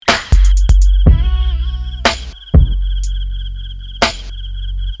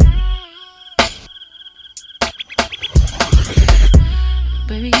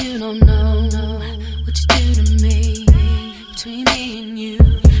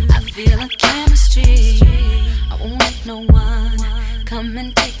no one come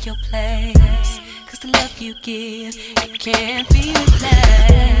and take your place. Cause the love you give, it can't be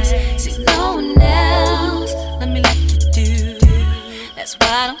replaced. See, no one else, let me like you do. That's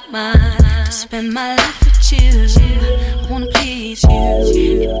why I don't mind to spend my life with you. I wanna please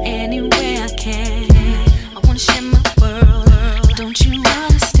you in any way I can. I wanna share my world, but don't you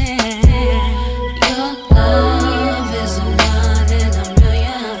understand? Your love is a one in a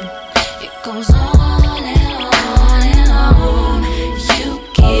million. It goes on and on and on. You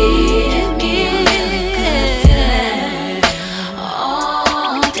give me a really good feeling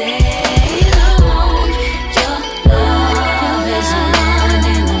all day long. Your love is a one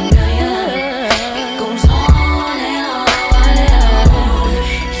in a million. It goes on and on and on.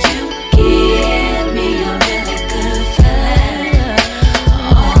 You give me a really good feeling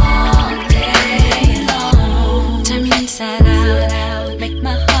all day long. Turn me inside out, make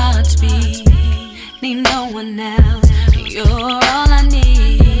my heart beat. Need no one else, you're all I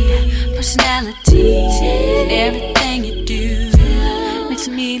need. Personality, everything you do makes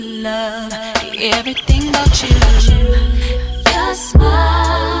me love everything about you. Your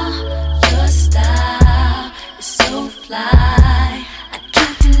smile, your style is so fly, I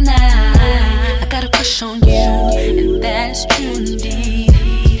can't deny. I got a crush on you, and that is true indeed.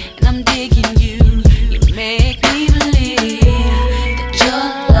 And I'm digging you, you make me believe that your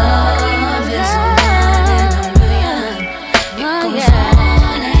love is a one in a million. It goes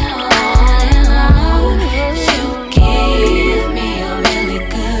on and on. You give me a really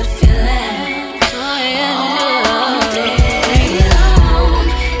good feeling all day long.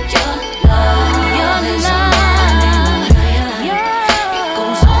 Your love is a one in a million. It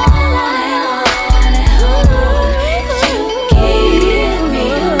goes on and on. You give me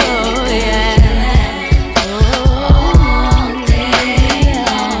a really good feeling all day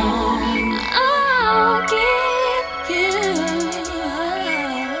long. I'll give you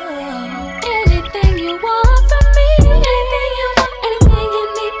anything you want from me, anything you want, anything you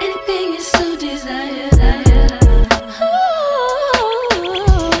need, anything you so desire.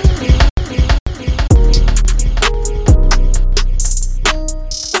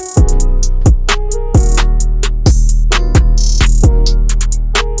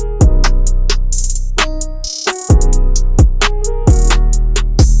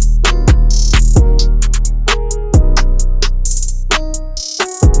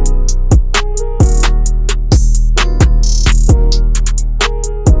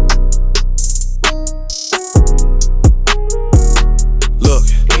 Look,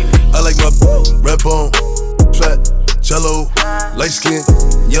 I like my red bone, flat, jello, light skin,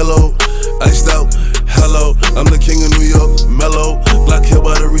 yellow, iced out. Hello, I'm the king of New York, mellow, black hair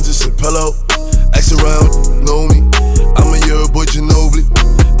by the Regis and pillow. Ask around, know me, I'm a year boy Ginobili.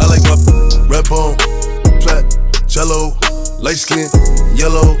 I like my red bone, flat, jello, light skin,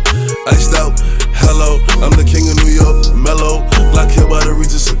 yellow, iced out. Hello, I'm the king of New York, mellow, black hair by the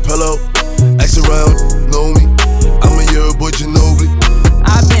Regis and pillow. Ask around, know me, I'm a year boy Ginobili.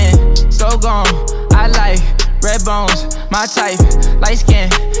 I've been so gone, I like red bones, my type, light skin,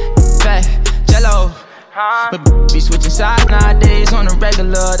 fat, jello. But be switching sides nowadays on the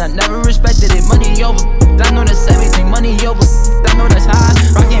regular. I never respected it, money over. I know that's everything, money over. I know that's high.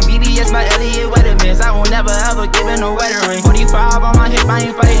 Rockin' BBS by Elliot Weathermans. I will never ever give in a wedding ring. 45 on my hip, I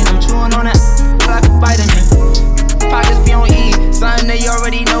ain't fighting. I'm chewing on that like a vitamin. Pockets be on E, something they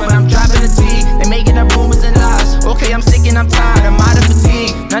already know, but I'm dropping the T. They making up rumors and lies. Okay, I'm sick and I'm tired, I'm out of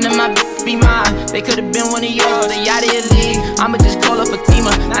fatigue. None of my be mine. They could've been one of yours, they out of your league. I'ma just call her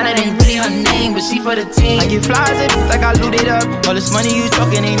Fatima. Now that ain't really her name, but she for the team. I get flies it like I looted up. All this money you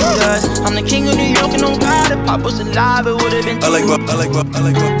talking ain't new to us. I'm the king of New York and on God. If Pop was alive, it would've been. I like my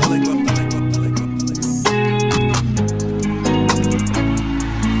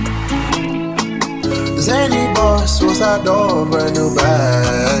Zany boss, suicide door, brand new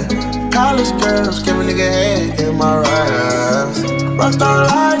bag. College girls, give a nigga head in my raps. Rockstar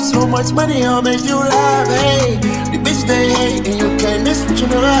life, so much money, I'll make you laugh. Hey, the bitch they hate, and you can't miss what you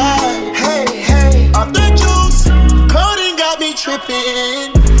never had. Hey, hey, off the juice, coding got me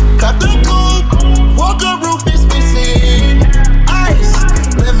tripping. Cut the coupe, Walker roof is missing. Ice,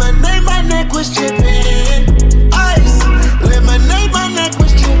 lemonade, my neck was tripping. Ice, lemonade, my neck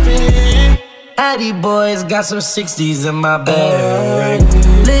was tripping. Addy boys got some 60s in my bag.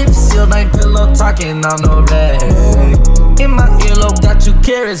 Lips sealed, ain't pillow talking on no rag. In my earlobe, got 2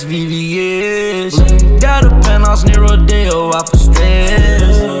 carats, VVS. Got a penthouse near Rodeo, out for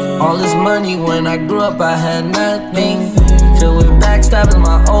stress. All this money, when I grew up, I had nothing. Filled with backstabbing,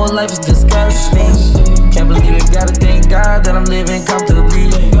 my whole life is disgusting. Can't believe it, gotta thank God that I'm living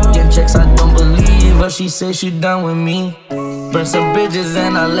comfortably. Get checks, I don't believe. A she said she done with me. Burn some bridges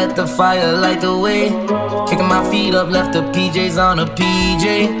and I let the fire light the way. Kicking my feet up, left the PJs on a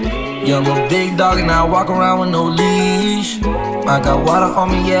PJ. Yeah, I'm a big dog and I walk around with no leash. I got water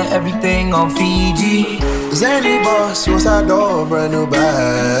on me, yeah, everything on Fiji. Zany boss, suicide door, brand new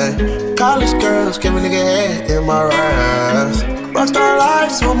bag. College girls, give a nigga head in my raps. Rockstar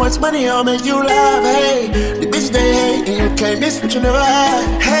life, so much money, I'll make you laugh. Hey, the bitch they hate, and you can't miss what you never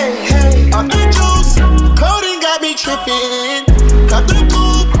had. Hey, hey, off the juice, clothing got me tripping. Got the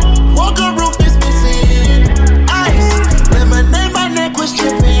coupe, walker roof is missing. Ice, lemonade, my neck was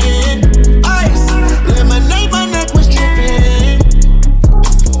tripping. Ice, lemonade, my neck was tripping.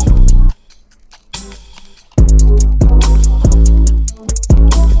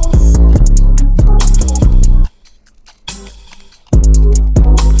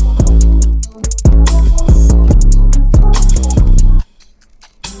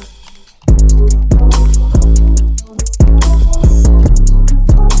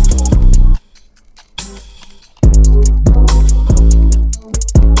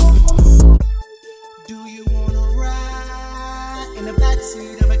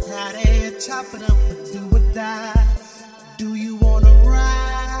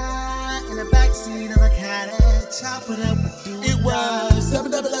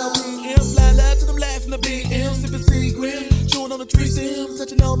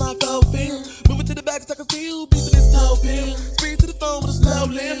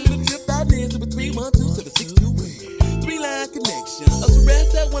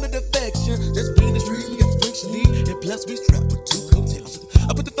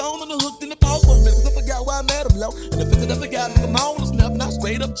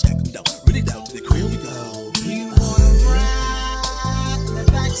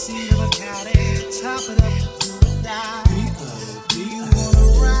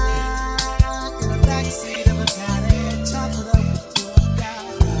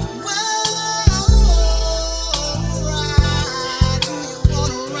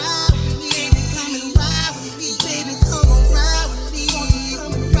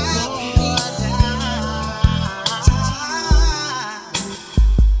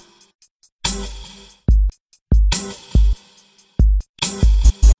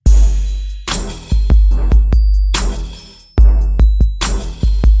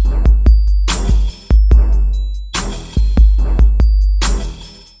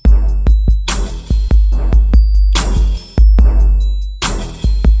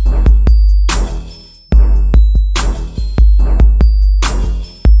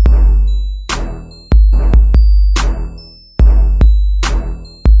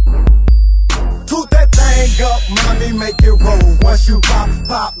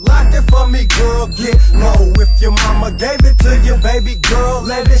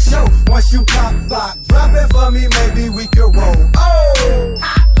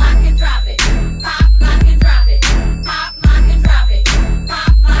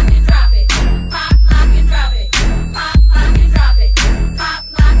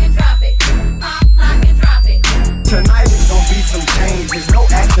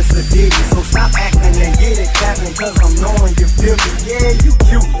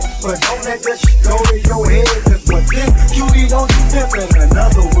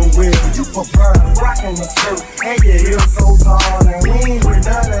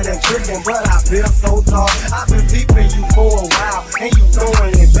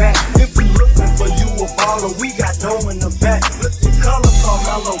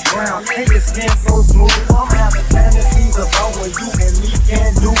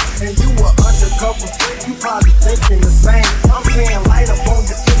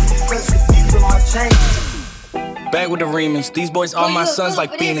 These boys are my sons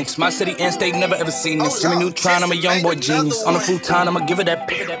like Phoenix. My city and state never ever seen this. Jimmy Neutron, I'm a young boy genius. On the futon, I'ma give it that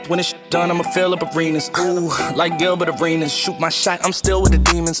pit. When it's done, I'ma fill up arenas. Ooh, like Gilbert Arenas. Shoot my shot, I'm still with the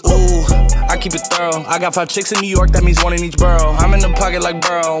demons. Ooh, I keep it thorough. I got 5 chicks in New York, that means 1 in each borough. I'm in the pocket like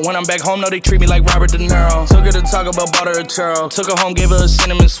Burrow. When I'm back home, no, they treat me like Robert De Niro. Took her to talk about butter or churro. Took her home, gave her a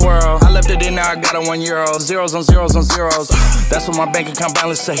cinnamon swirl. I left it in, now I got a €1. Zeros on zeros on zeros. That's what my bank account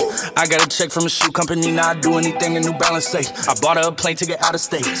balance say. I got a check from a shoe company, now I do anything a New Balance say. I bought her a plane to get out of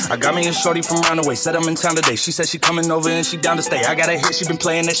state. I got me a shorty from Runaway, said I'm in town today. She said she coming over and she down to stay. I got a hit, she been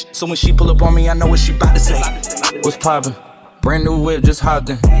playing that shit. So when she pull up on me, I know what she bout to say. What's poppin'? Brand new whip, just hopped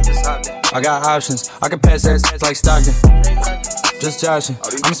in. I got options, I can pass that like Stockton. Just joshing,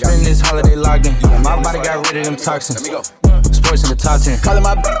 I'm spending this holiday locked in. My body got rid of them toxins. Sports in the top 10. Calling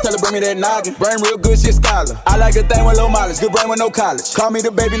my tell her bring me that noggin. Brain real good, shit scholar. I like a thing with low mileage, good brain with no college. Call me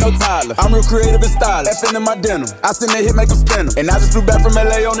the baby, no Tyler. I'm real creative and stylish. F in my denim. I send that hit, make them spin 'em. And I just flew back from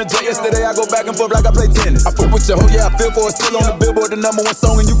LA on the jet yesterday. I go back and forth like I play tennis. I fuck with your hoe, yeah, I feel for it. Still on the Billboard, the #1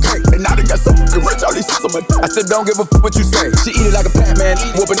 song in UK. And now they got so fucking rich, all these shits on my I said, don't give a fuck what you say. She eat it like a Batman,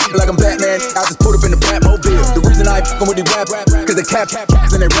 whooping it like I'm Batman. I just put up in the Batmobile. The reason I ain't fucking with these rap, cause they caps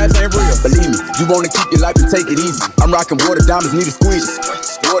and they raps ain't real. Believe me, you wanna keep your life and take it easy. I'm rocking water, diamonds need a squeeze.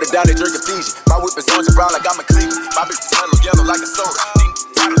 Water down, they drink a Fiji. My whip is orange and brown like I'm a Cleveland. My bitch is yellow like a soda.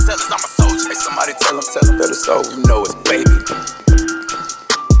 Title tellers, I'm a soldier. Hey, somebody tell them that it's so. You know it's baby.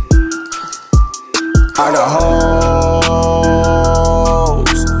 I got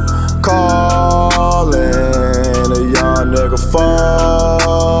hoes calling a young nigga phone.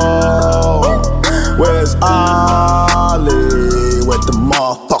 Where's Ollie with the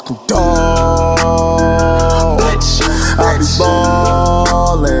motherfucking dog? I be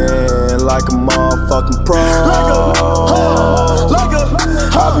ballin' like a motherfucking pro.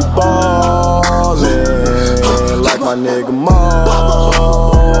 I be ballin' like my nigga Mo.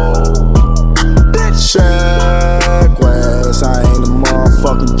 Check West, I ain't a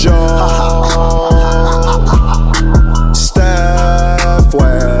motherfucking joke. Steph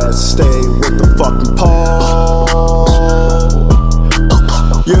West, stay with the fucking pole.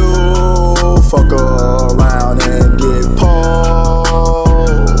 You fuck around and get pulled.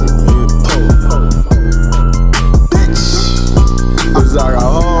 Bitch, 'cause I got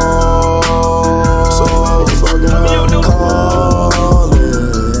hoes calling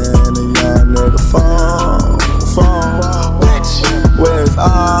a young nigga phone. Bitch, where's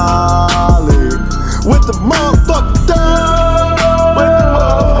Ollie with the motherfucking dog? With the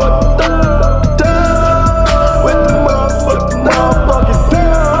motherfucking dog. With the motherfucking dog.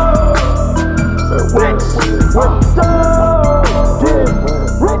 With the dog.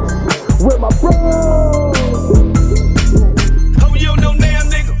 With my bro. Oh, you no damn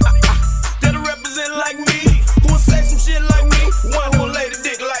nigga that'll represent like me. Who'll say some shit like me? One who'll lay the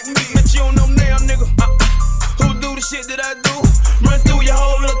dick like me. But you don't know damn nigga who'll do the shit that I do. Run through your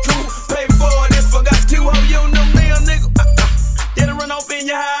whole little crew. Pay for it if I got to. Oh, you don't know damn nigga that'll run off in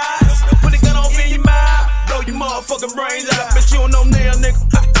your eyes. Put a gun off in your mouth. Blow your motherfucking brains out. But you don't know damn nigga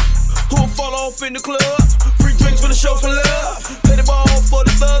who'll fall off in the club. Free drinks for the show for love. Play the ball for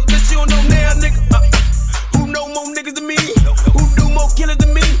the thugs. But you don't know damn nigga who know more niggas than me. Who do more killers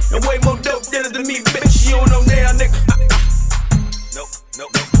than me. And way more dope dealers than me. Bitch, you don't know damn nigga.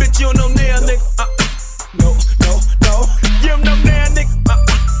 Bitch, you don't know damn nigga. No. You don't know damn nigga.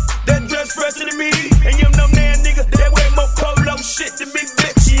 That dress fresher than me. And you don't know damn nigga. That way more polo shit than me.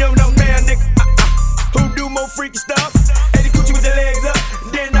 Bitch, you don't know damn nigga. Who do more freaky stuff. Eddie Coochie with the legs up.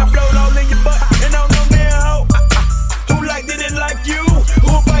 Then I blow it all in your butt. And I don't know damn hoe who liked it and like you.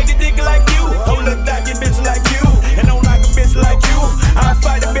 Who'll bite the dick like you. Who look like a bitch like you. And don't like a bitch like you. I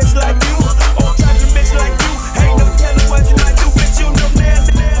fight a bitch like you. All types of bitch like you. Ain't no telling what you might do. Bitch, you know damn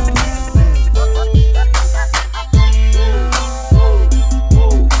nigga.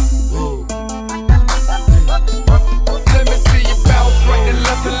 Let me see you bounce right and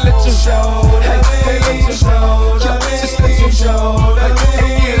left and let you show. Hey, let you show. Just let you show. Hey,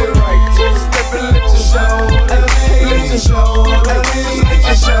 get it right. Just step and let you show. Let you show. Just let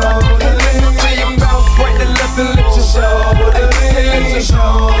you show. Let me see you bounce right and left and let you show. Hey, let you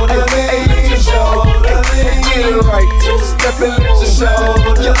show. Let you show. Get it right. Just step and let you show.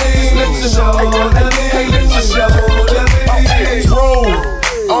 Just let you show. Hey, let you show. Bro,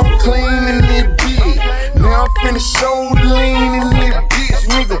 I'm clean in this bitch. Now I'm finna show the lean in this bitch.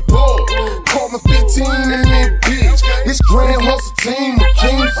 Nigga, ball. Call me 15 in this bitch. This grand hustle team of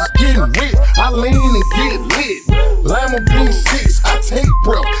kings is getting rich. I lean and get lit. Lima bean 6, I take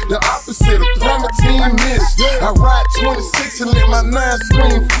breath. The opposite of team miss. I ride 26 and let my 9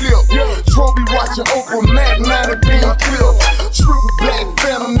 screen flip. Trophy watching Oprah Mac, 90 being clip. Triple black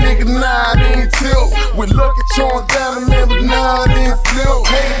phantom, nigga, nah, it ain't tilt. With Lucky Charms down the man, but nah, it ain't flip.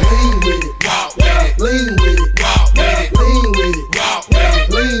 Hey, lean with it, walk with it, lean with it, walk with it,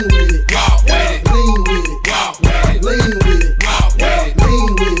 lean with it, walk with it, lean with it, walk with it, lean with it, walk with it, lean with it, walk with it,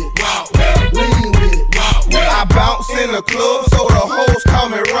 lean with it, walk with it, lean with it, walk with it. I bounce in the club, so the hoes call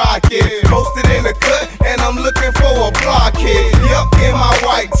me Rocket. Posted in the cut, and I'm looking for a blockhead. Yup, in my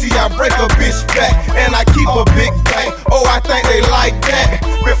white tee, I break a bitch back, and I keep a big bang. Oh, I think they like that.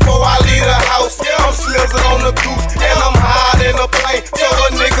 Before I leave the house, I'm slizzing on the goose, and I'm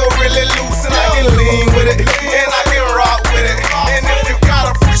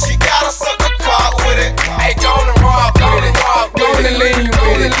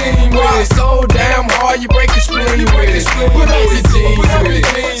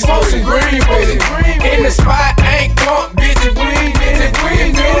the spot ain't crunk, bitch. If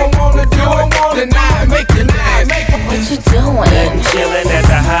you don't wanna do it, then I make it nice. What you doing? Chillin' at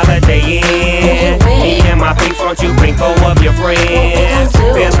the Holiday Inn. Me and my peeps, won't you bring 4 of your friends?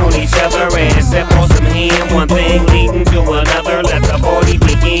 Feel on each other and sip on some hen. One thing leading to another, let the party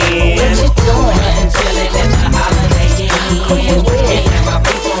begin. What you doing? Chillin' at the Holiday Inn. Me and my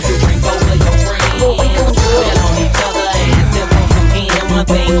peeps, won't you bring 4 of your friends? Feel on each other and sip on some hen. One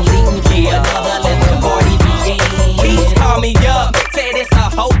thing leading to another, let the party begin. Please call me up, said it's a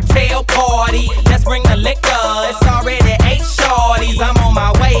hotel party. Let's bring the liquor, it's already 8 shorties. I'm on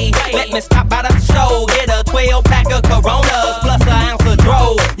my way, let me stop by the show. Get a 12-pack of Coronas plus an ounce of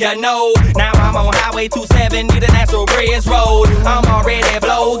dro. You know, now I'm on Highway 270, the Natural Bridge Road. I'm already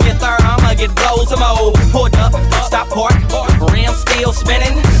blow, get there, I'ma get blow some more. Pulled up, stop park, rim still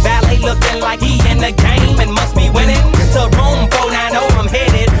spinning. Valet looking like he in the game and must be winning. To room 490, I'm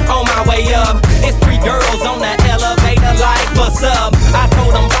headed on my way up. It's 3 girls on the elevator like, what's up? I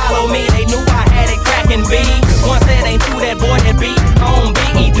told them follow me, they knew I had it crackin' B. Once that ain't true, that boy that beat on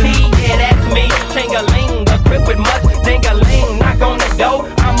BET. Yeah, that's me, Ching-a-ling, equipped with much ding-a-ling. Knock on the door,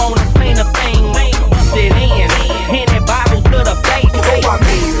 I'm on the plane of fame. Bust it in, hand that Bible to the face. Oh, I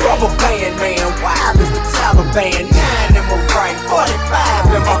mean, rubber band, man, wild as the Taliban. 9 in my right,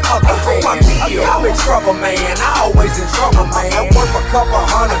 45 in my other hand. I'm in trouble, man, I always in trouble, man. Worth a couple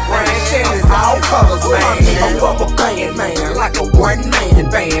 $100 grand, then it's all colors, man. A rubber band, man, like a one-man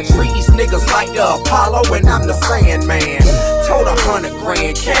band. Treat these niggas like the Apollo and I'm the Sandman. Told $100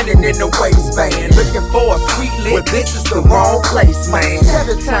 grand, cannon in the waistband. Looking for a sweet lick, well this is the wrong place, man.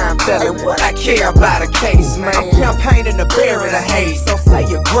 7-time felon, what I care about a case, man. I'm campaigning to bury the hate, so say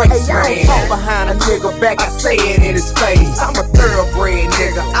your grace, man. Fall behind a nigga back, I say it in his face. I'm a thoroughbred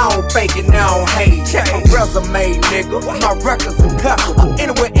nigga, I don't fake it, I don't hate. Check my resume, nigga, my records impeccable.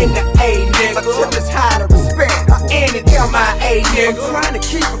 Anywhere in the A, nigga, till it's high to respect. In it, MIA, nigga. I'm trying to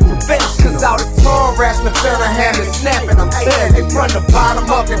keep it professional, cause all this tongue wrestling finna have me snapping. I'm saying it from the bottom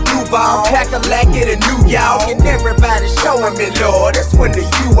up in Duval, Cackalack it in New York, and everybody showing me, Lord, that's when the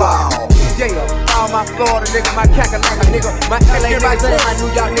you all. Yeah, all my Florida nigga, my Cackalack nigga, my LA niggas, my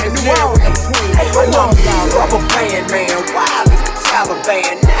New York niggas, New Orleans. I love y'all, rubber band, man, wild as the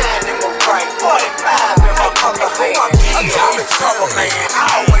Taliban. 9 in my right, 45 in my other hand. I'm in trouble, man,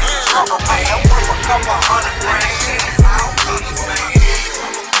 I always in trouble, man. Worth a couple $100 grand, shit is all colors, man.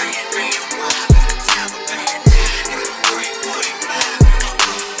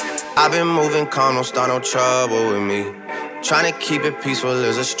 I've been moving calm, don't start no trouble with me. Tryna keep it peaceful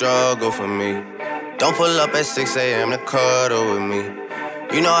is a struggle for me. Don't pull up at 6 a.m. to cuddle with me.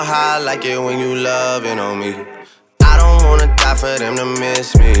 You know how I like it when you loving on me. I don't wanna die for them to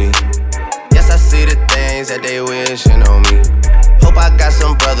miss me. Yes, I see the things that they wishing on me. Hope I got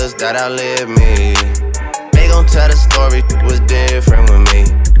some brothers that outlive me. They gon' tell the story was different with me.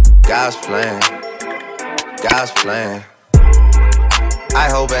 God's plan, God's plan. I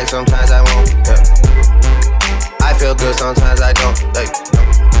hold back, sometimes I won't, yeah. I feel good, sometimes I don't, like.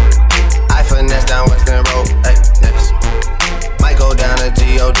 I finesse down Western Road, like, next. Might go down to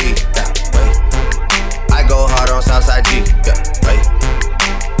G.O.D., yeah, wait. I go hard on Southside G, yeah, wait.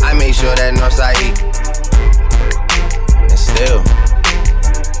 I make sure that Northside E. And still,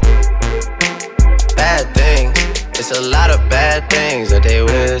 bad things. It's a lot of bad things that they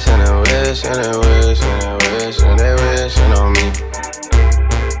wish and they wish and they wish and they wish and they wishing on me.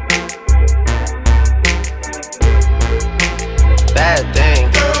 Bad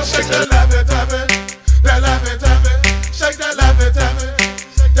thing. Girl, shake that Laffy Taffy, that Laffy Taffy, shake that Laffy Taffy,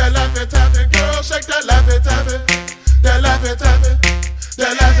 that Laffy Taffy. Girl, shake that Laffy Taffy, that Laffy Taffy,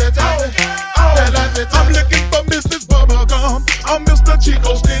 that Laffy Taffy, that Laffy Taffy. I'm looking for Mrs. Bubblegum, I'm Mr.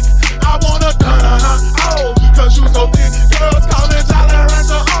 Chico Stick. I wanna oh, cause you so thick. Girls call me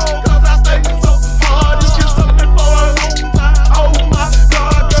tolerance, oh, cause I stay so hard. You get something for a long time. Oh my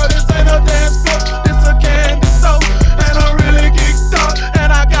God, girl, this ain't a dance floor, this a candy store. And I'm really geeked up,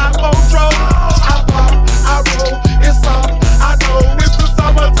 and I got more drugs. I pop, I roll, it's off. I know it's the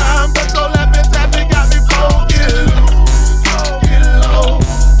summertime, but your Laffy Taffy got me cold. Get low,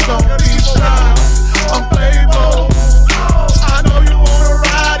 don't be shy. I'm playboy. I know you wanna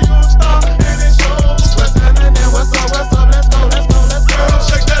ride, you a star, and it shows. What's happening? What's up? Let's go, let's go, let's go.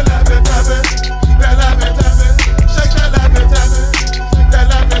 Shake that Laffy Taffy, that Laffy Taffy, shake that Laffy Taffy, that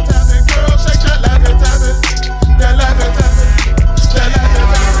Laffy Taffy. Girl, shake that Laffy Taffy, that Laffy Taffy, that Laffy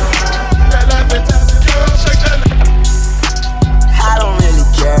Taffy, that Laffy Taffy. Girl, shake that. I don't really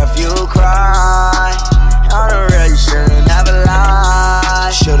care if you cry. I don't really shouldn't have a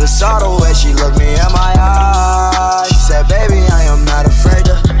lie. Should've saw the way she looked me in my eyes. She said, baby, I am not afraid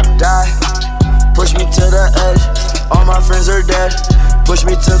to die. Push me to the edge. All my friends are dead. Push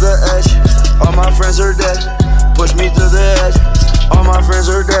me to the edge. All my friends are dead. Push me to the edge. All my friends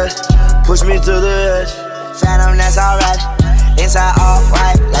are dead. Push me to the edge. Phantom, that's alright. Inside all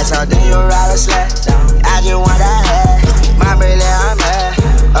white. That's how then you ride a sled. I just want that head. My brilliant, I'm mad.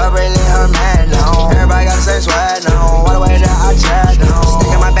 A brilliant, her man, no. Everybody got the same swag, no. All the way that I check, no.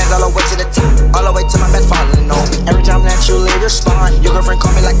 Sticking my bands all the way to the top. All the way to my bed falling, no. Every time that you leave your spot, your girlfriend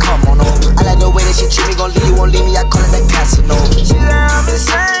call me like, come on, no. I like the way that she treat me, gon' leave you, won't leave me. I call it that casino. She said I'm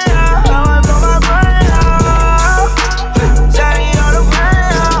insane, I want my brain out. Johnny on the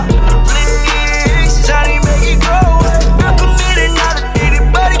brain out. Please, Johnny, make it go away. I'm committed, not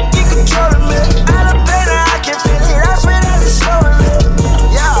addicted, but it keep controlling me. I love better, I can feel it. I swear that it's slowing me.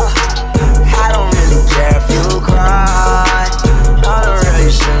 Yeah, I don't really care if you cry. I don't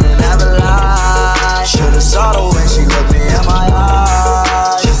really shouldn't ever lie. Should've saw the way she looked me in my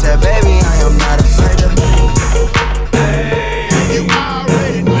eyes. She said, baby, I am not afraid of me. Hey, you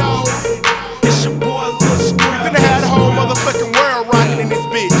already know. It's your boy Lil Scream. Finna have the whole motherfucking world rocking in this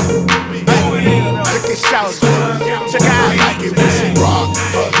bitch. Hey, look at Shout. Check out how I like it when she rock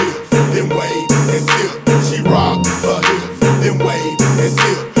her hips, then wave and sip. She rock her hips, then wave and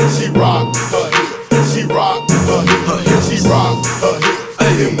sip. She rock her hips, she rock her hips, she rock her hips,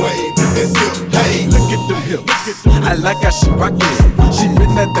 then wave and sip. Hey, look at them hips. I like how she rock it. She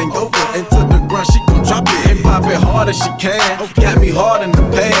bend that thing over into the ground. She gon' drop it and pop it hard as she can. Got me hard in the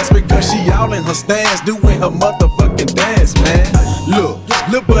past because she all in her stance, doing her motherfucking dance, man. Look,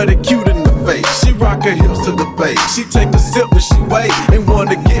 little buddy cute in the face. She rock her hips to the bass. She take a sip when she wait and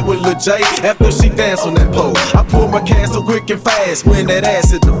wanna get with Lil J after she dance on that pole. I pull my can so quick and fast when that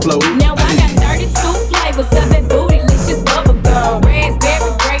ass hit the floor. Now I got 32 flavors of that bootylicious bubble gum.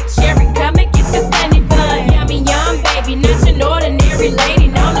 Raspberry, grape, cherry, come and get the sunny bun. Yummy, yum, baby, not your ordinary lady.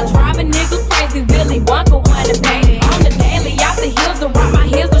 Known to drive a nigga crazy, Willy Wonka wanna pay. On the daily, off the hills, and rock my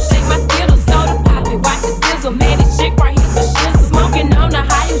heels, or shake my skittles, soda pop it, watch it sizzle. Man, this chick right here for shizzle. Smoking on the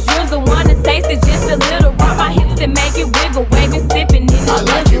highest drizzle, wanna taste it just a little. Rock my hips and make it wiggle, waving, sipping in the I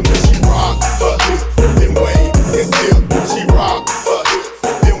like it when she rock her hips, then wave and sip. She rock her hips,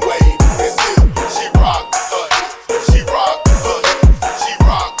 then wave and sip. She rock her hips, she rock her hips, she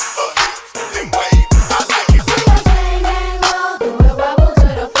rock her hips, then wave. I like it.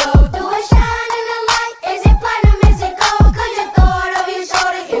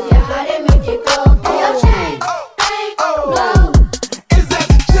 Is that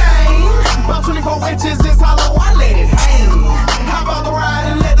the chain? About 24 inches, it's hollow, I let it hang. Hop out the ride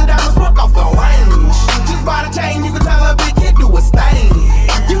and let the diamonds smoke off the range. Just by the chain, you can tell a big kid do a stain.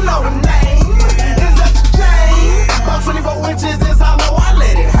 You know the name. Is that the chain? About 24 inches, it's hollow, I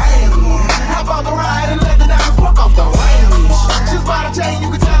let it hang. Hop out the ride and let the diamonds smoke off the range. Just by the chain, you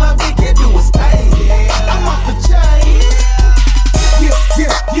can tell a big kid do a stain. I'm off the chain.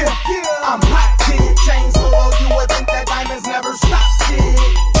 Yeah. I'm hot, kid. Chains so low, you would think that diamonds never stop, kid.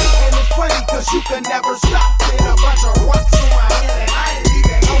 And it's funny, cause you can never stop it. A bunch of rocks in my hand and I ain't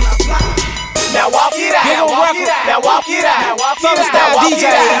even on the block. Now walk it out. Now walk it out. Now walk it out. Now walk it out. Style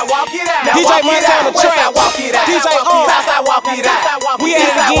DJ. Now walk it out. DJ Montana Trap. Walk it out. DJ Southside walk it out. We at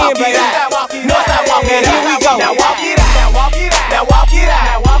it again, baby. Northside walk it out. Here we go. Now walk it out. Now walk it out. Now walk it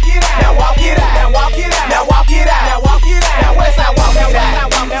out. Now walk it out. Now walk it out. Now walk it out. Now walk it out. Now walk it out. Now Westside walk it out.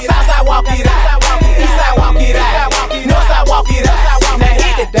 Southside walk it out. Eastside walk it out. Northside walk it out. Now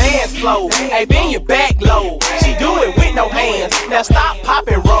hit the dance floor. Hey, bend your back low. She do it with no hands. Now stop, pop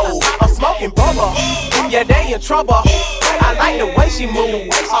and roll. I'm smoking bubble. Yeah, they in trouble. I like the way she move.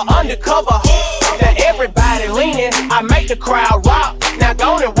 Undercover. Now everybody leaning. I make the crowd rock. Now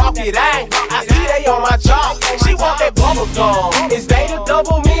go and walk it out. I see they on my job. She want that bubble gum. Is they the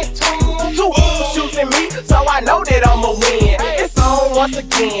double mint? Two shooting me, so I know that I'ma win. It's on once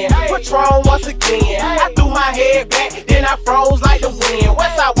again. Patron once again. I threw my head back, then I froze like the wind.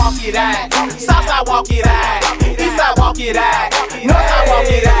 Westside walk it out. Southside walk it out. Eastside walk it out. Northside walk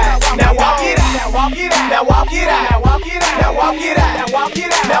it out. Now walk it out. Now walk it out. Now walk it out. Now walk it out. Now walk it out. Now walk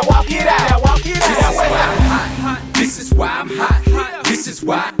it out. Now walk it out. Now walk it out. This is why I'm hot. This is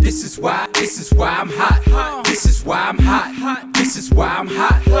why I'm hot. This is why I'm hot. This is why I'm hot. This is why I'm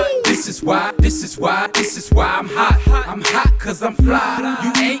hot. I'm hot cause I'm fly.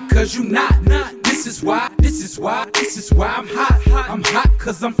 You ain't cause you not. This is why I'm hot. I'm hot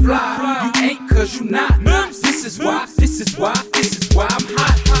cause I'm fly. You ain't cause you not. This This is why I'm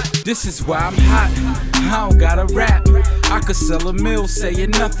hot. This is why I'm hot. I don't gotta rap. I could sell a mill saying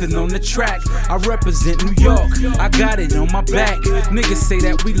nothing on the track. I represent New York, I got it on my back. Niggas say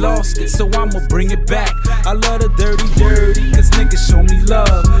that we lost it, so I'ma bring it back. I love the dirty, cause niggas show me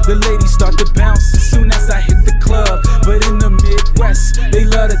love. The ladies start to bounce as soon as I hit the club. But in the Midwest, they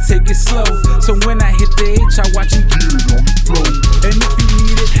love to take it slow. So when I hit the H, I watch you get it on the floor. And if you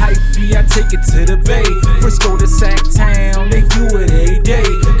need it hyphy, I take it to the Bay. Frisco to Sac Town, they do it every day.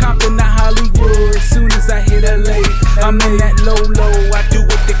 Compton to Hollywood, as soon as I hit LA. I'm in that low, I do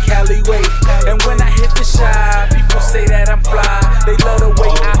it the Cali way. And when I hit the Shy, people say that I'm fly. They love the way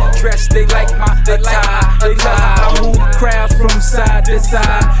I dress, they like my attire. They love how I move crowds from side to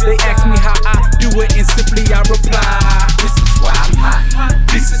side. They ask me how I do it, and simply I reply. This is why I'm hot.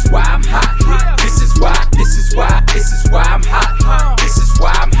 This is why I'm hot. This is why I'm hot. This is why I'm hot. This is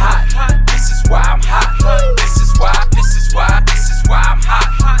why I'm hot. This is why I'm hot. This is why I'm hot,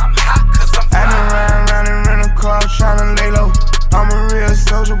 I'm hot cause I'm fly. I done round and rent a car, tryna lay low. I'm a real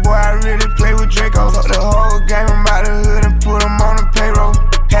soldier boy, I really play with Draco. Took the whole game about the hood and put them on the payroll.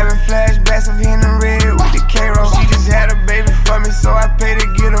 Having flashbacks of hitting the red with the K-Roll. She just had a baby for me, so I paid to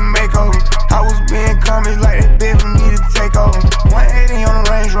get a makeover. I was being comics like that bitch for me to take over. 180 on the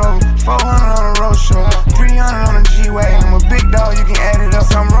Range Rover, 400 on the road show, 300 on the G-Wagon. I'm a big dog, you can add it up.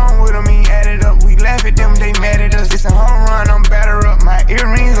 Something wrong with them, he add it up. We laugh at them, they mad at us. It's a home run, I'm batter up. My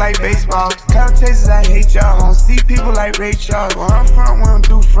earrings like baseball. Count Texas, I hate y'all. I don't see people like Ray Charles. Where I'm from, we don't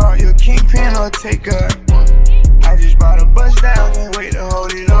do fraud. You a kingpin or a taker. I just bought a bus down, can't wait to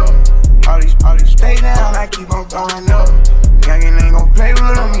hold it up. All these stay down, I keep on throwing up. Youngin' ain't gon' play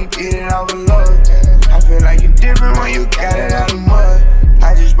with him, he did it out of love. I feel like you different when you got it out of mud.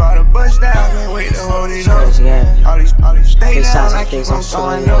 I just bought a bus down, can't wait to hold it up. All these stay down, I keep on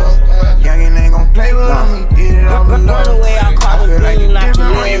throwing up. Youngin' ain't gon' play with him, he did it out of love. I feel like you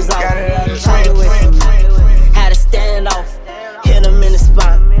different when you got it out of love. Had to stand off, hit him in the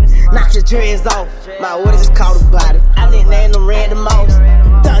spine. Knock your dreads off, my orders just caught a body. I nicknamed them Random Mouse,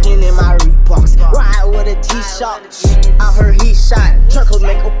 thuggin' in my Reeboks. Ride with a G-Shock, I heard he shot. Truck'll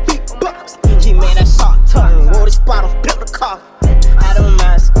make a beatbox, he made that shot turn. Roll the spot on, built the car. I don't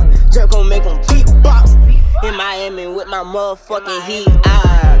mind, Jerk gon' make him beatbox. In Miami with my motherfucking heat.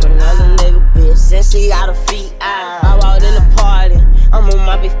 But another nigga bitch, and she got her feet. I walked in the party, I'm on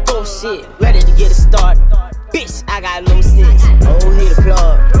my big full shit, ready to get it started. Bitch, I got no sense. Oh, hit the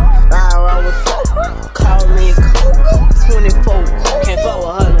plug. Ride around with folk. Call me a coat. 24. Can't fuck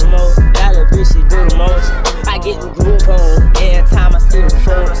with her no more. That little bitch, she do the most. I get the groove on every time I see the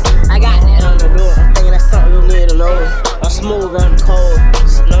folks. I got it on the door. I'm thinking that's something you need to know. I'm smooth on the cold.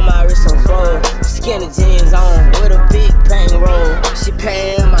 She know my wrist on fold. Skinny jeans on with a big bang roll. She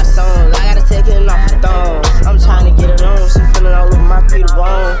paying my songs. I gotta take it off the thong. I'm trying to get it on. She feeling all over my Peter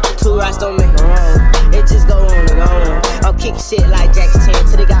Bone. 2 rocks don't make it wrong. It just go on and on. I'm kicking shit like Jackie Chan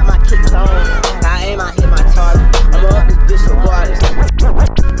till they got my kicks on. I aim, I hit my target. I'ma up this bitch regardless.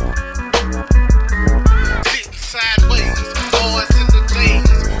 Sitting sideways, boys in the days.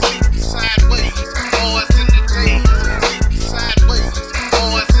 Sitting sideways, boys in the days. Sitting sideways,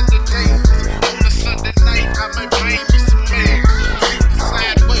 boys in the days. On a Sunday night, I might bring you some cash. Sitting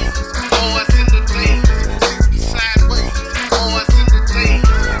sideways, boys in the days. Sitting sideways, boys in the days.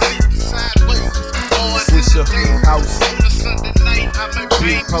 Sitting sideways. Swisher, house,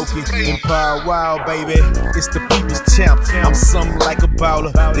 Big Pokey, Empire Wild, baby. It's the people's champ. I'm something like a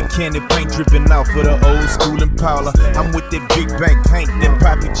baller. The candy paint dripping out for the old school Impala. I'm with that big bank paint, that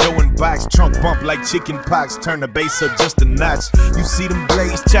Poppy Joe and box. Trunk bump like chicken pox. Turn the bass up just a notch. You see them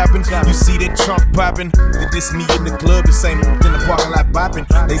blades chopping, you see that trunk popping. They diss me in the club, the same in the parking lot bopping.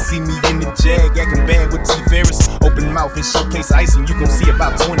 They see me in the Jag, acting bad with T. Ferris. Open mouth and showcase ice, and you gon' see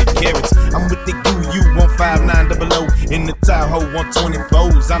about 20 carats. I'm with the goo, you 15900 in the Tahoe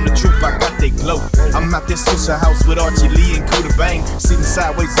 124s. I'm the truth, I got that glow. I'm out there Swisher house with Archie Lee and Kuda Bang. Sitting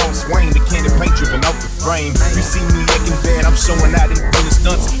sideways on Swain, the candy paint dripping off the frame. You see me acting bad, I'm showing out in the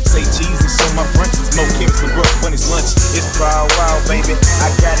stunts. Say cheese and show my brunches. More carrots than work when it's lunch. It's Proud Wild, baby. I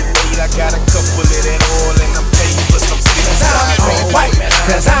got it made, I got a couple of that oil, and I'm paying for some sitting sideways.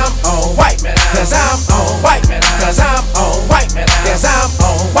 Cause I'm on white man, cause I'm on white man, cause I'm on white man, cause I'm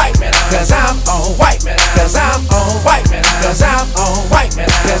on white man, cause I'm on white man, cause I'm on white man, cause I'm on white man,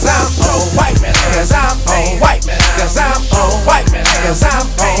 cause I'm on white man, cause I'm on white man, cause I'm on white man, cause I'm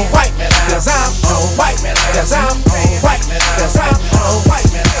on white man, cause I'm on white man, cause I'm on white man, cause I'm on white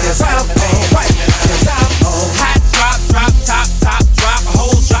man, cause I'm on white man, cause I'm on hot drop, top drop, a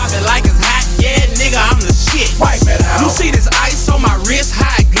whole drop it like it's hot, yeah nigga I'm the shit. White man, you see this ice on my wrist, how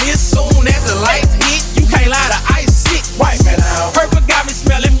it glitz, soon as the lights hit, you can't lie to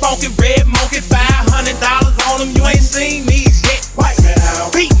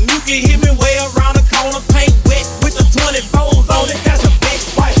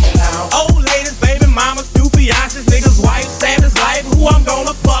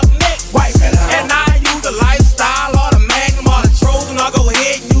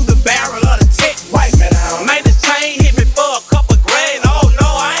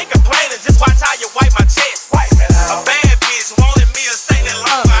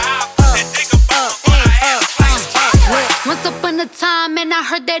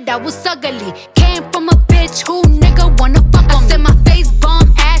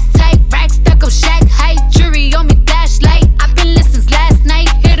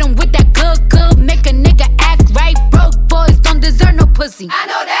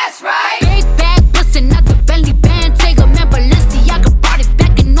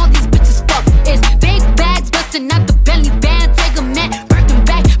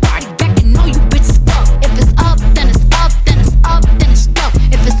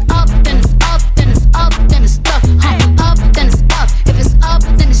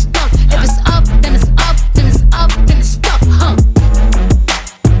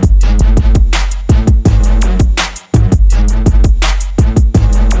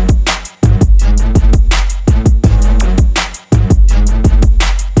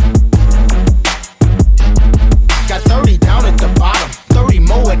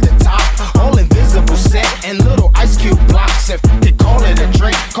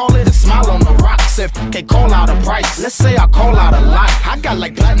Let's say I call out a lot. I got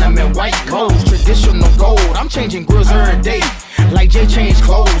like platinum and white gold, traditional gold. I'm changing grills every day, like Jay changed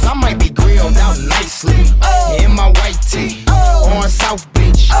clothes. I might be grilled out nicely in my white tee on South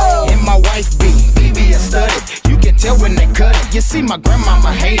Beach. In my wife beat, BB is studded. You can tell when they cut it. You see, my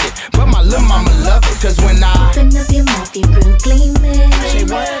grandmama hate it, but my little mama love it. Cause when I open up your mouth, your grill gleaming. Say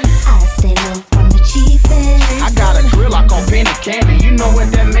what? I stay low from the chiefin'. I got a grill I call penny candy. You know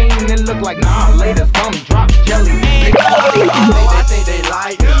what that mean? It look like latest gum drop jelly. Oh, I think they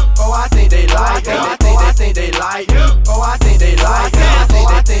like it. Oh, I think they like it. Oh, I think they like it. Oh, I think they like it. Oh,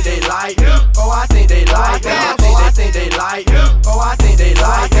 I think they like it. Oh, I think they like it. Oh, I think they like it. Oh, I think they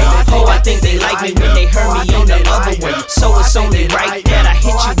like it. Oh, I think they like me when they heard me on the other one. So it's only right that I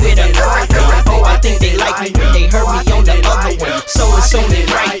hit you with a oh, I think they like me when they heard me on the other one. So it's only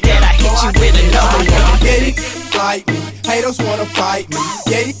right that I hit you with another one. Get it? Like me. Haters wanna fight me.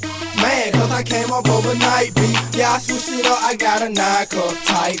 Get it? Man, cause I came up overnight, B. Yeah, I switched it up, I got a 9-cup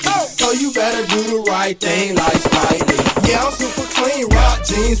tight. So you better do the right thing like Spike Lee. Yeah, I'm super clean, rock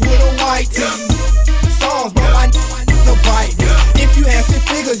jeans with a white tee. Songs, but I no bite me. If you have 6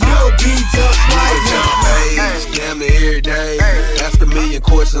 figures, you'll be just like me. Damn near every day. Ask a million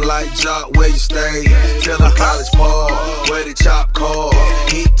questions like Jock, where you stay? Tell them college ball, where the chop cars.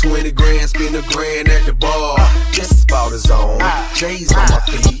 Hit 20 grand, spend a grand at the bar. Just about his own. J's on my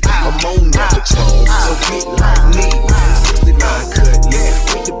feet, I'm on that patrol. So get like me, 69 cutlass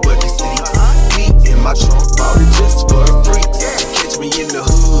with the bucket seats. Deep in my trunk, bought it just for the freaks. Catch me in the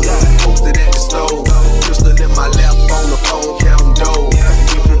hood, posted at the stove. Pistol in my lap on the phone, counting dough.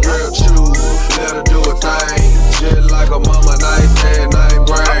 If your girl choose, let her do a thing. Just like a mama, nice and name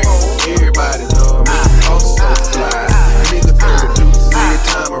brain. Everybody love me, I'm so fly. Niggas pay the deuces every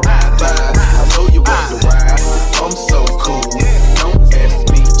time I ride by. I know you want to ride, I'm so cool. Don't ask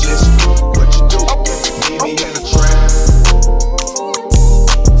me, just do what you do. Meet me in the trap.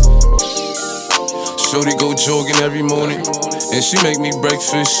 Shorty go jogging every morning, and she make me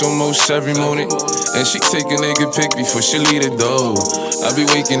breakfast almost every morning. And she take a nigga pic before she leave the door. I be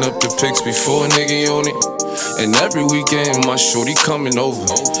waking up the pics before a nigga on it. And every weekend my shorty coming over.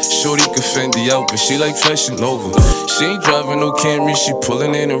 Shorty can Fendi out, but she like Fashion Nova. She ain't driving no Camry, she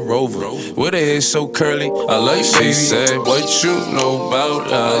pulling in a Rover. With her hair so curly, I like she said, what you know about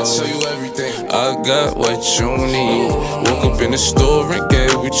us? I tell you everything. I got what you need. Woke up in the store and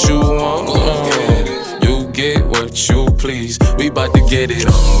get what you want. You get what you please. We bout to get it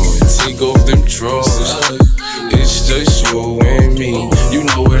on. Take off them drawers. It's just you and me. You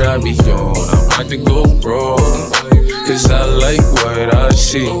know what I be on. I'm about to go wrong, cause I like what I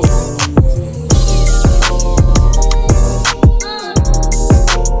see.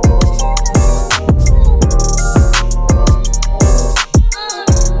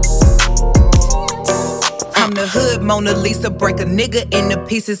 I'm the hood Mona Lisa, break a nigga into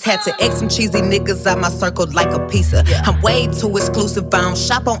pieces. Had to X some cheesy niggas out my circle like a pizza. I'm way too exclusive, I don't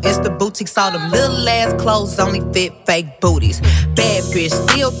shop on Insta boutiques. All them little ass clothes only fit fake booties. Bad bitch,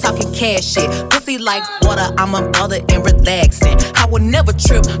 still talking cash shit. Pussy like water, I'm a mother and relaxing. I would never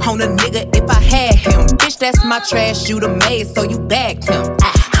trip on a nigga if I had him. Bitch, that's my trash, you the maid, so you bagged him.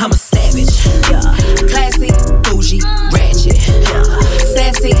 I'm a savage, yeah. Classy, bougie, ratchet, yeah.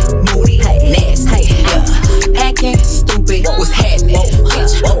 Sassy, moody, nasty, yeah. Acting stupid, what's happening?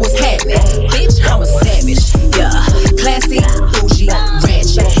 Bitch, what's happening? Bitch, I'm a savage, yeah. Classy, bougie,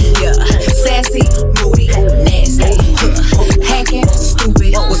 ratchet, yeah. Sassy, moody, nasty, yeah. Hacking,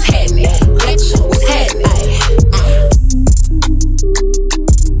 stupid, what's happening? Bitch, what's happening?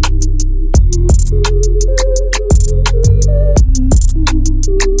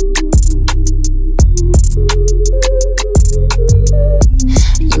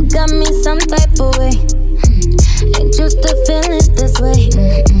 You got me some type of way. Ain't used to feeling this way.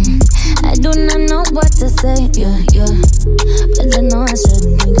 I do not know what to say, yeah, yeah. But I know I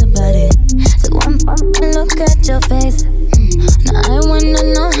shouldn't think about it. So one fucking look at your face. Now I wanna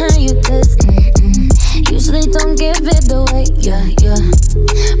know how you taste. Usually don't give it away, yeah, yeah.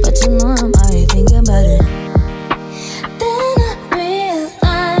 But you know I'm already thinking about it. Then I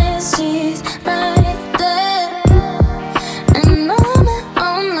realize she's right there. And I'm at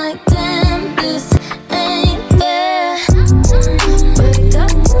home like, damn, this ain't fair. Wake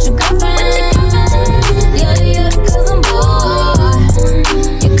up, what you got for me? Yeah, yeah, cause I'm bored.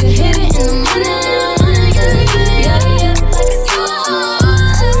 You could hit it in the morning. Yeah, yeah.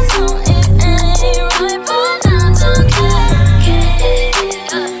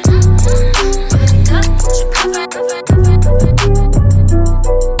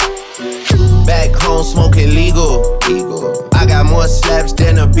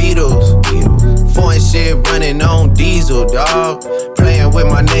 Foreign shit running on diesel, dog. Playing with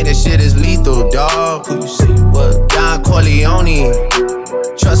my name, this shit is lethal, dog. Who you see? What? Don Corleone.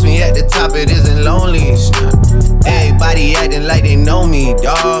 Trust me, at the top it isn't lonely. Everybody acting like they know me,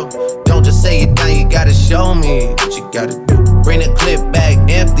 dog. Don't just say it down, you gotta show me what you gotta do. Bring the clip back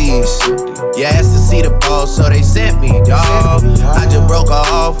empties. You asked to see the ball, so they sent me, dog. I just broke her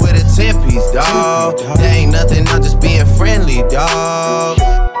off with a 10-piece, dog. There ain't nothing, I'm just being friendly, dog.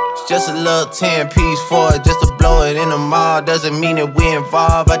 It's just a little 10-piece for it, just to blow it in the mall. Doesn't mean that we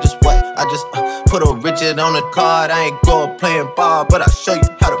involved. I just put a Richard on the card. I ain't go playing ball, but I'll show you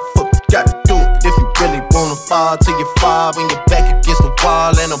how the fuck you gotta do it. If you really wanna fall till you fall when you're back against the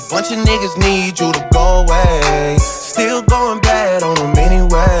wall. And a bunch of niggas need you to go away. Still going bad on them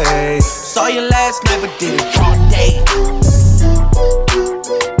anyway. Saw you last night but did it all day.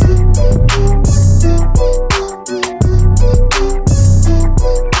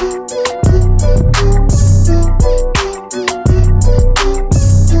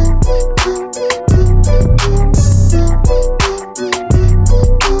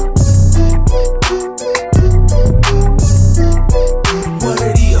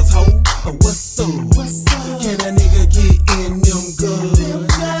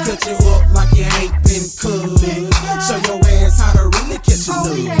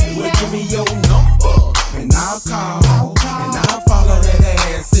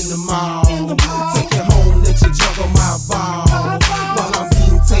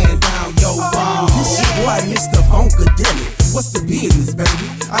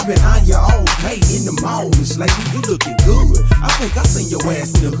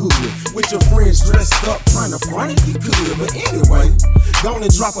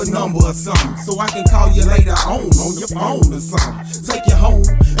 Drop a number or something, so I can call you later on your phone or something. Take you home,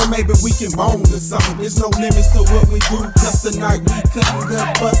 and maybe we can bone or something. There's no limits to what we do, just tonight we cutting,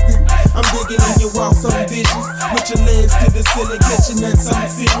 gut busting. I'm digging in your walls, something vicious. With your legs to the ceiling, catching that something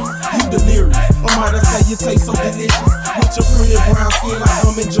serious. You delirious, or might I say you taste so delicious. With your pretty brown skin like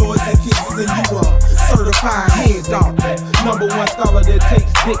almond joys and kisses. And you are certified head doctor, number one scholar that takes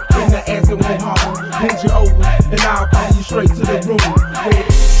dick in the ass and won't hobble. Bend you over, and I'll call you straight to the room.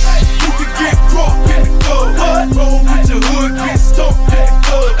 You can get caught in the club. What? Roll with your hood, get stumped in the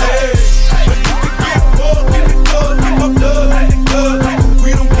club. Hey, but you can get caught in the club. Keep my blood in the club. We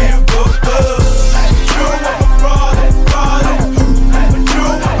don't give a fuck. You don't want no problem. But you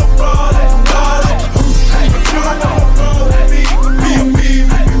don't want no problem. But you don't want no problem with me.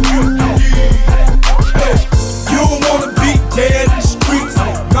 Hey, you don't wanna be dead in the streets.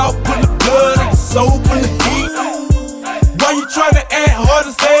 Mouth full of blood and soul full of heat. Why you tryna act hard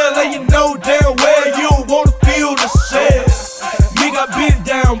as hell and you know damn well you don't wanna feel the shell? Nigga, I been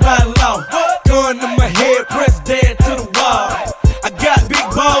down by law. Gun to my head, press dead to the wall. I got big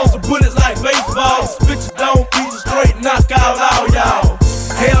balls and bullets like baseball. Spit your dome, piece of straight, knock out all y'all.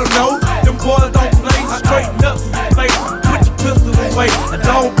 Hell no, them boys don't play. Straighten up some face, put your pistol away. I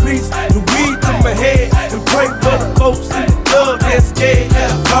don't piece the weed to my head and pray for the folks in the club that's scared.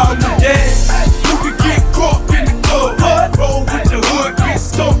 Call me dead. You can get caught in the club. Roll with your hood, get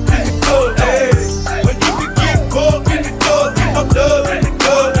stumped in the club. Hey, but you can get caught in the club. Get my blood in the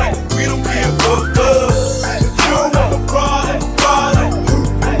club.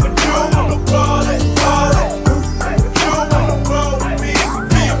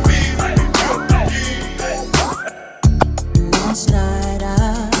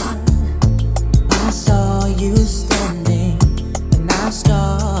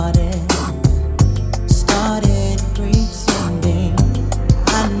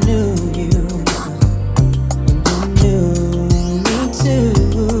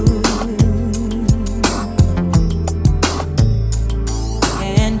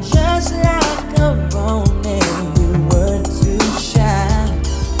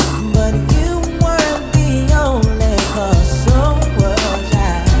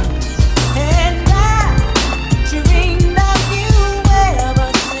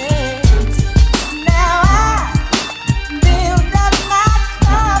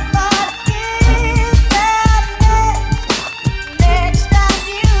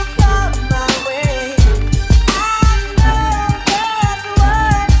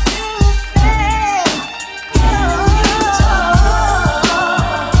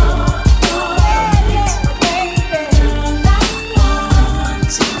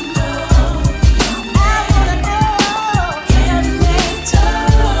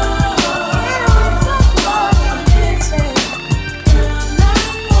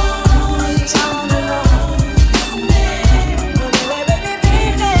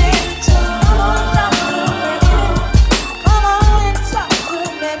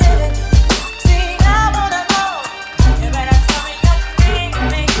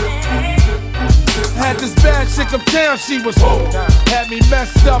 chick uptown, she was had me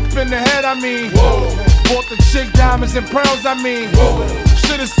messed up in the head, I mean. Bought the chick diamonds and pearls, I mean.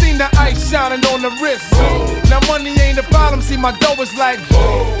 Should've seen the ice shining on the wrist. Now money ain't a problem, see my dough is like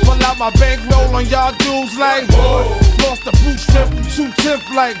pull out my bankroll on y'all dudes like lost the blue strip from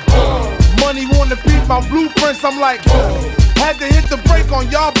 2/10 like money wanna beat my blueprints, I'm like had to hit the brake on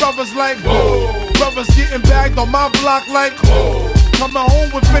y'all brothers like brothers getting bagged on my block like coming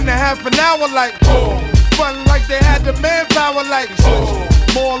home within a half an hour like frontin' like they had the manpower like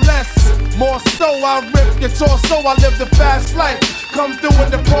more or less, more so I rip your torso, I live the fast life. Come through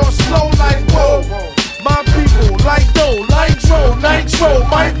with the pour slow like whoa. My people like dough, nitro,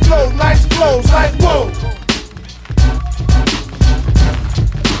 my flow, nice clothes like whoa.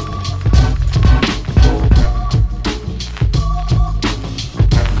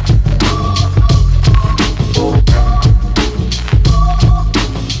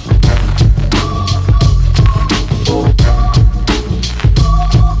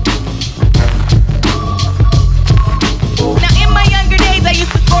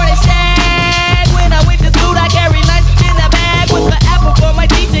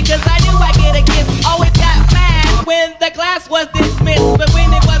 Was dismissed, but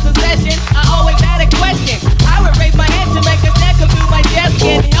when it was a session, I always had a question. I would raise my hand to make a step through my desk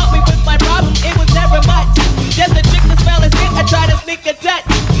and help me with my problem. It was never much, just a trick to spell a shit. I try to sneak a touch.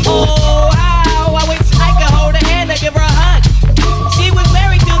 Oh, how I wish I could hold her hand and give her a hug. She was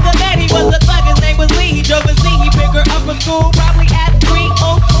married to the man, he was a thug. His name was Lee. He drove a C. He picked her up from school probably at 3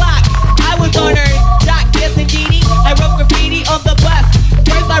 o'clock. I was on her jock, yes indeedy. I wrote graffiti on the bus.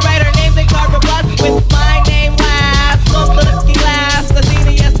 First I write her names in cardboard plus with my name last. On the looking glass, I seen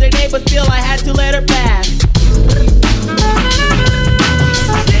her yesterday, but still I had to let her pass.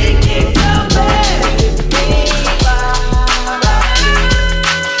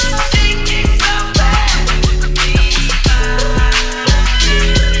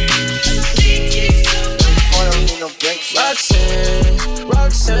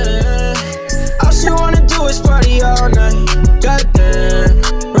 Roxanne, all she wanna do is party all night. Goddamn,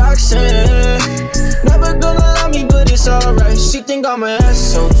 Roxanne, never gonna love me, but it's alright. She think I'm an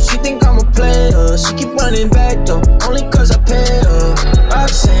asshole, she think I'm a player. She keep running back though, only cause I pay her.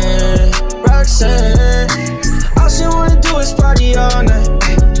 Roxanne, all she wanna do is party all night.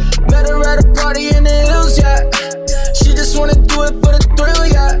 Met her at a party in the hills, yeah. She just wanna do it for the thrill,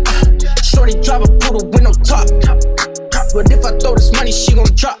 yeah. Shorty drive a poodle with no top. But if I throw this money, she gon'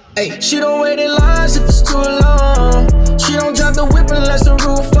 drop. Ay. She don't wait in lines if it's too long. She don't drive the whip unless the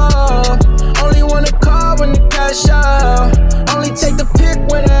roof fall. Only want a car when the cash out. Only take the pic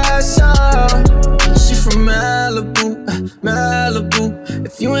when the ass out. She from Malibu, Malibu.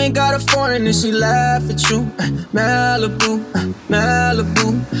 If you ain't got a foreign, then she laugh at you. Malibu,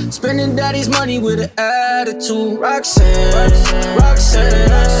 Malibu. Spending daddy's money with an attitude. Roxanne,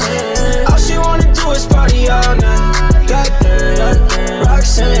 all she wanna do is party all night. Goddamn,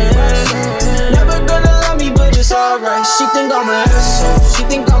 Roxanne, never gonna love me, but it's alright. She think I'm an asshole, she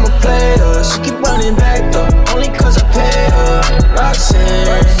think I'm a player. She keep running back though, only cause I pay her.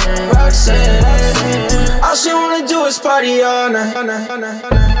 Roxanne, all she wanna do is party all night.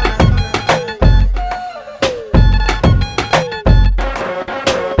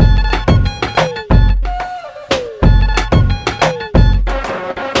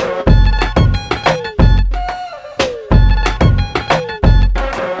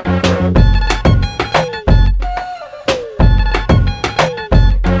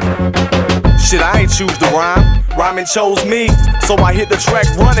 Shit, I ain't choose to rhyme. Rhyming chose me, so I hit the track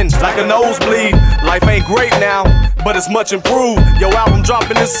running like a nosebleed. Life ain't great now, but it's much improved. Your album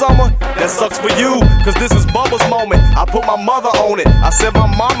dropping this summer, that sucks for you, cause this is Bubba's moment. I put my mother on it, I said my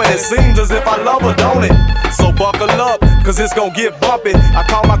mama, and it seems as if I love her, don't it? So buckle up, cause it's gon' get bumpy. I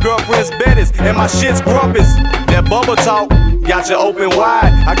call my girlfriends Bettis, and my shit's Grumpus. That Bubba talk got you open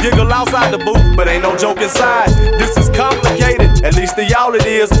wide. I giggle outside the booth, but ain't no joke inside. This is complicated, at least to y'all it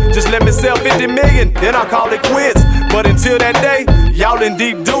is. Just let me sell 50 million, then I'll call it quits. But until that day, y'all in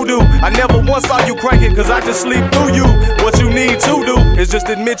deep doo-doo. I never once saw you crank it, cause I just sleep through you. What you need to do is just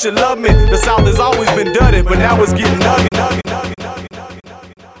admit you love me. The South has always been dirty, but now it's getting nugget.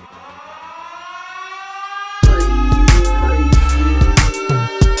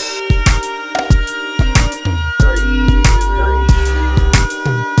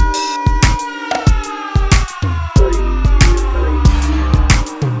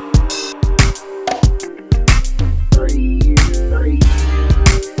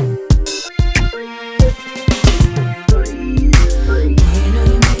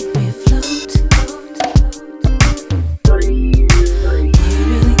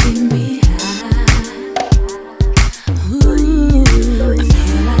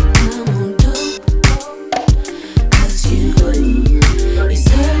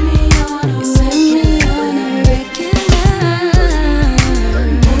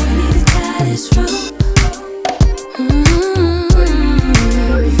 this room.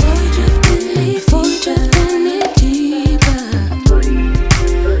 Before we drift any deeper,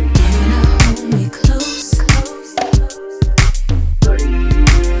 can I hold me close?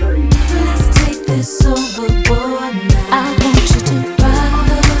 Let's take this overboard now. I want you to rock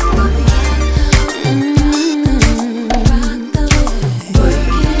the boat. Rock the boat. Work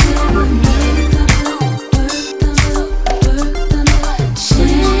it in the middle. Work the note.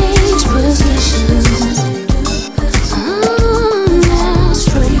 Change positions. Now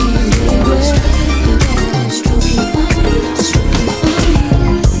stroke it, baby. Stroke it for me. Stroke it for me.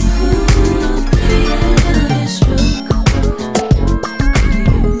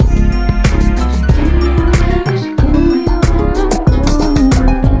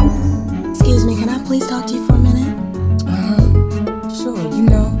 Excuse me, can I please talk to you for a minute? Sure,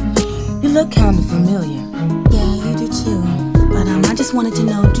 you look kinda familiar. Yeah, you do too. But I just wanted to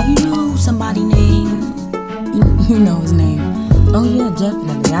know, do you know somebody named... You know his name. Oh yeah,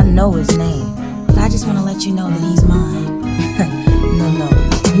 definitely, I know his name. But I just want to let you know that he's mine. No,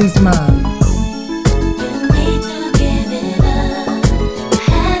 he's mine.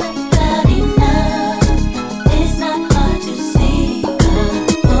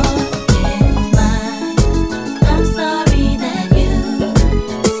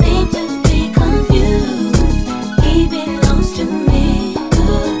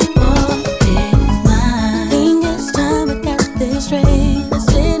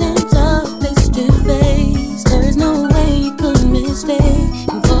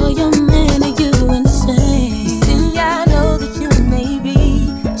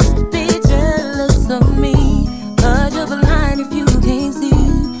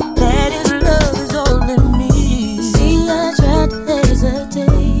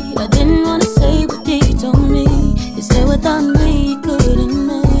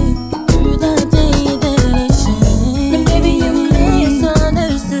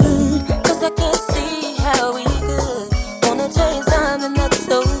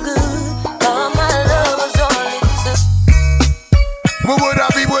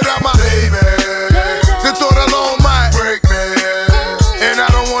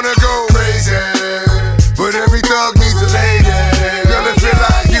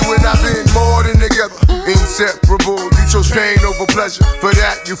 Inseparable, you chose pain over pleasure. For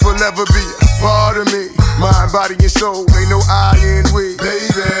that, you forever be a part of me. Mind, body, and soul, ain't no I in we.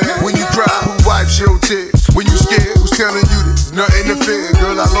 Baby, when you cry, who wipes your tears? When you scared, who's telling you there's nothing to fear?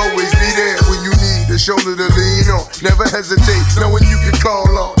 Girl, I'll always be there when you need a shoulder to lean on. Never hesitate, knowing you can call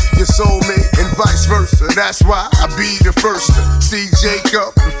on your soulmate and vice versa. That's why I be the first to see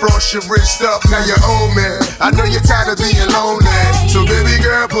Jacob and frost your wrist up. Now you're old man, I know you're tired of being lonely. So baby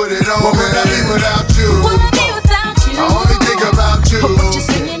girl, put it on. What would I be without you? I only think about you.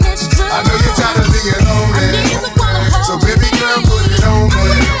 I know you're tired of being lonely. So baby girl, put it on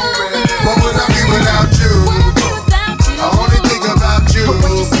me. What would I be without you? I only think about you.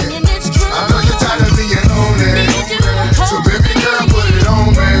 I know you're tired of being lonely. So baby girl, put it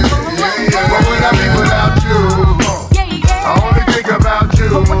on me. Yeah. What would I be without you? I only think about you.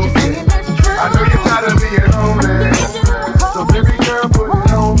 I know you're tired of being lonely. So baby girl, put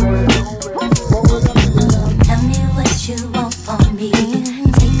it on me. Tell me what you want from me.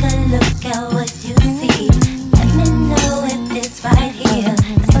 Take a look at what you see. Let me know if it's right here.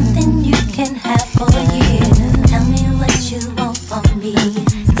 Something you can have for a year. Tell me what you want from me.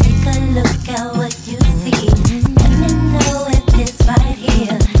 Take a look at what you see. Let me know if it's right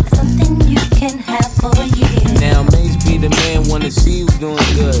here. Something you can have for a year. Now Maze be the man, wanna see you doing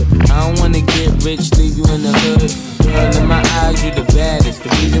good. I don't wanna get rich, leave you in the hood. Girl, in my eyes, you the baddest. The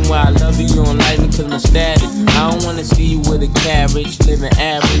reason why I love you, you don't like me cause my status. I don't wanna see you with a carriage, living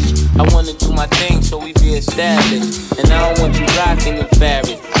average. I wanna do my thing so we be established. And I don't want you rocking the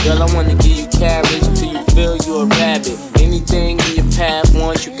fabric. Girl, I wanna give you carriage till you feel you a rabbit. Anything in your path,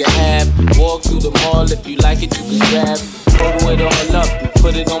 want you can have. Walk through the mall, if you like it, you can grab. Photo it all up, and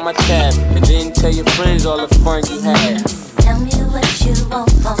put it on my tab. And then tell your friends all the fun you had. Tell me what you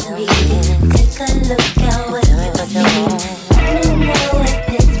want from me. Take a look at what you see. Let me know if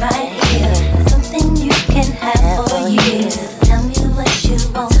it's right here. Something you can have for a year. Tell me what you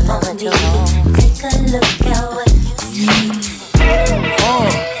want from me. Take a look at what you see.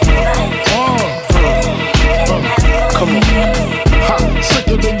 Come on.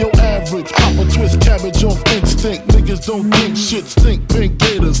 Sicker than your average. Pop a twist cabbage off instinct. Niggas don't think shit stink. Pink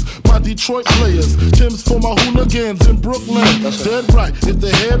Gators, my Detroit players. Tim's for my hooligans in Brooklyn. Dead right, if the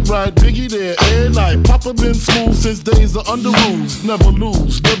head right, Biggie there every night. Papa been smooth since days of under rules. Never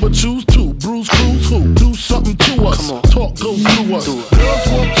lose, never choose to. Bruise, cruise, who? Do something to us. Talk, go through us. Girls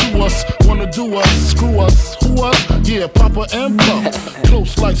walk to us, wanna do us, screw us, who us? Yeah, Papa and Pump.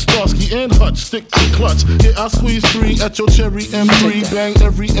 Close like Starsky and Hutch, stick to clutch. Yeah, I squeeze 3 at your cherry M3. Bang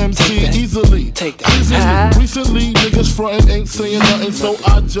every MC easily. Recently, niggas frontin' ain't saying nothing, so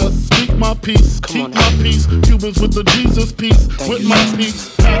I just speak my peace, keep my peace. Cubans with the Jesus peace, with my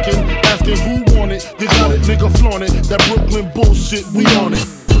peace. Packing, asking who want it. You got it, nigga flaunt it. That Brooklyn bullshit, we on it.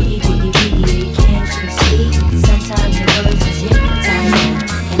 Can't you see? Sometimes your words is hypnotizing,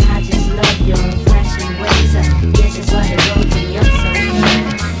 and I just love your flashing ways. Guess it's why the road in your soul.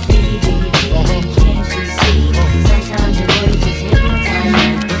 Can't you see? Sometimes your words is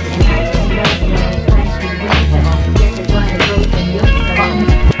hypnotizing, and I just love your flashing ways. Guess it's why the road in your soul.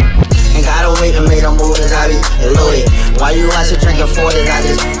 Ain't gotta wait to make them move as I be loaded. Why you out here drinking 40s? I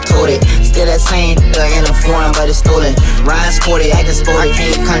just told it. Still that same nigga in the foreign, but it's stolen. Ryan sporty, acting sport, I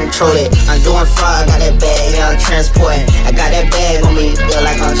can't control it. I'm doing fraud, got that bag, yeah, I'm transporting. I got that bag on me, feel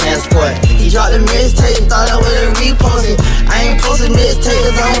like I'm transporting. He dropped the mixtape, thought I would've reposted. I ain't posting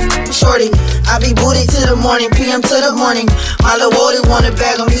mixtapes, I'm shorty. I be booted to the morning, PM to the morning. My little Wody wanna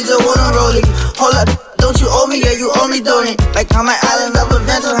bag him, he just wanna roll it. Hold up, don't you owe me, yeah, you owe me, don't it? Like I'm an island of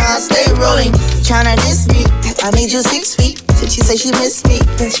adventure, how I stay rolling. Tryna diss me, I need you 6 feet. She say she miss me,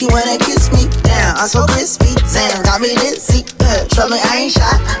 then she wanna kiss me. Damn, I'm so crispy. Sam got me dizzy. Trust me, I ain't shy.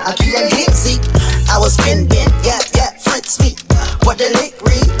 I keep that glitzy. I was spin, yeah, French me. What the lick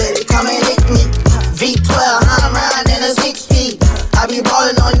read, baby, come and lick me. V12, I'm riding in a 6 speed. I be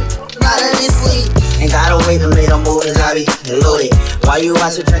ballin' on you, not in this league. Ain't gotta wait to make them move as I be loaded. Why you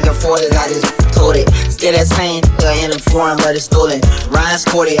out here drinking 40s? I just told it. Still that same nigga in the foreign, but it's stolen. Ryan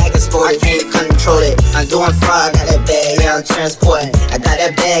sporty, acting sport, I can't control it. I'm doing fraud, got that bag, yeah, I'm transporting. I got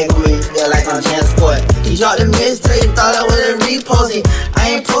that bag on me, feel like I'm transporting. He dropped the mixtape, thought I would've reposted.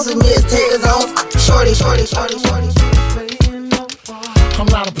 I ain't posting mixtapes, I'm shorty. I'm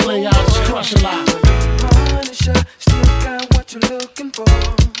not a player, I just crush a lot. Punisher, still got what you're looking for.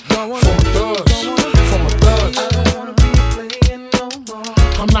 From a thug. I don't wanna be playing no more.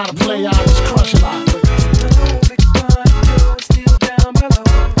 I'm not a player, I just crush a lot.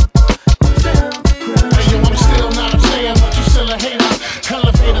 Hey yo, I'm still not a player, but you still a hater.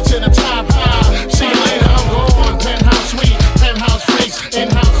 Elevator to the top high. See you later, I'm gone. Penthouse suite, penthouse freaks,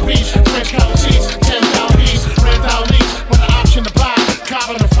 in-house beach, French couch seats, 10,000 east, rent out lease with an option to buy. Cop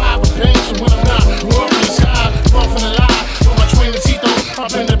on the 5 with banks, and when I'm not, walk in the sky, off in the lie. With my Twincito,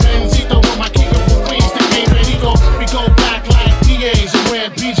 up in the Benzito, with my Kiko for Queens, the game ready go. We go back like PAs and wear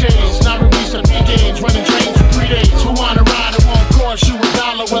BJs. Now we reach the big age, running trains for 3 days. Who wanna ride? It won't cost you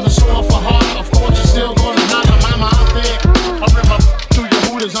 $1, whether sore for hard. Of course, you're still gonna holler, mama, I'm thick. I rip up through your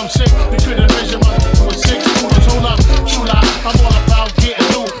hooters, I'm sick. We couldn't measure my with 6 hooters. Hold up, shoot out. I'm all about getting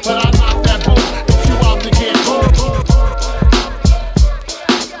loot, but I knock that boot if you out to get cool.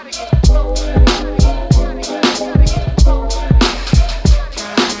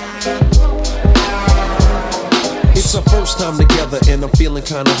 It's our first time together and I'm feeling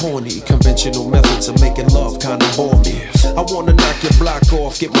kinda horny. Conventional methods of making love kinda bore me. I wanna knock your block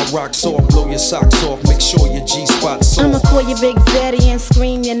off, get my rocks off, blow your socks off, make sure your G-spot's soft. I'ma call you Big Daddy and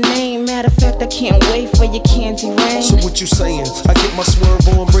scream your name. Matter of fact, I can't wait for your candy rain. So what you saying? I get my swerve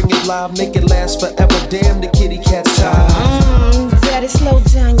on, bring it live, make it last forever. Damn, the kitty cat's tired. Daddy, slow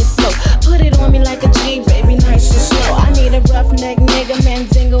down your flow. Put it on me like a G, baby, nice and slow. I need a roughneck nigga,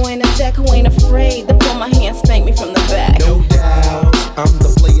 Mandingo and a tech who ain't afraid to pull my hand, spank me from the back. No doubt, I'm the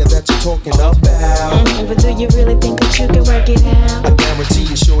player that you're talking about. But do you really think that you can work it out? I guarantee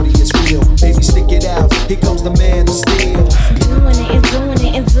you, shorty, it's real. Baby, stick it out. Here comes the man of steel. Doing it and doing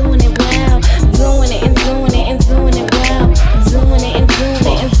it and doing it well. Doing it and doing it and doing it well. Doing it and doing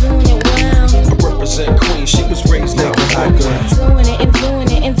it and doing it well. I represent Queen, she was raised like a hot girl. Doing it and doing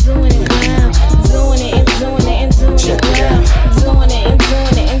it and doing it well. Doing it and doing it and doing it well. Doing it and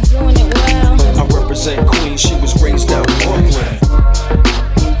doing it and doing it well. I represent Queen, she was raised out in Brooklyn.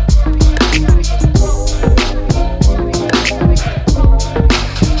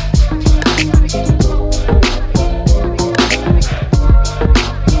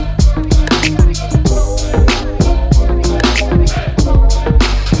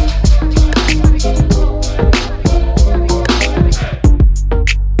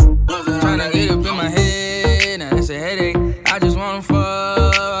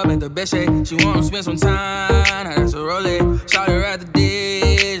 She wanna spend some time, now that's a rolling. Shot her at the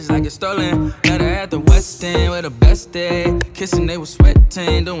dish like it's stolen. Met her at the West End with the best day. Kissing, they was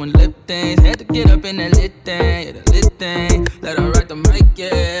sweating, doing lip things. Had to get up in that lit thing, yeah, the lit thing. Let her write the mic,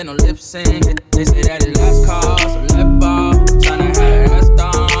 yeah, no lip sync. They say that it last call, so let ball. Tryna have her ass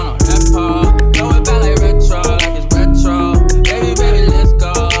down on that paw. Throw it back like retro, like it's retro. Baby, let's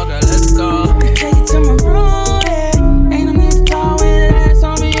go, girl,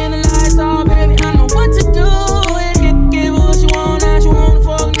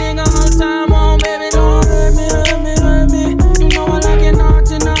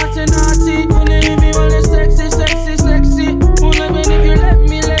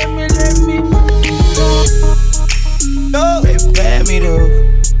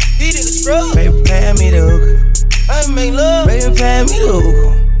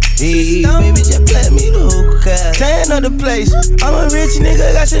 too. Hey, baby, just let me look. Tan of the place. I'm a rich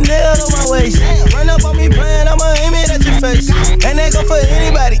nigga, got Chanel on my waist. Run up on me playing, I'ma aim it at your face. And that go for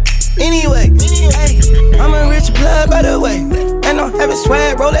anybody, anyway. Hey, I'm a rich blood, by the way. And I'm having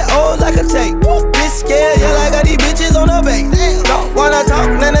swag, roll it old like a tape. Bitch scared, yeah, I got these bitches on the base. Don't wanna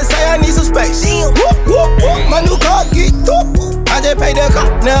talk, then they say I need some space. Whoop, whoop, whoop, my new car get whoop. I just paid the car,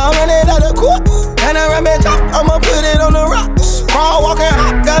 now I'm running out of court. And I run back top, I'ma put it on the rocks. Crawl, walking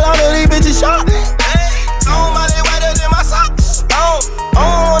hot, got all of these bitches shot. Somebody wetter than my socks. I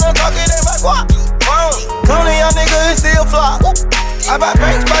don't wanna talk it in my guap. Tony, young nigga, is still flop. I buy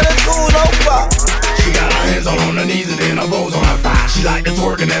banks by the school, no flop. She got her hands all on her knees and then her bows on her thigh. She like to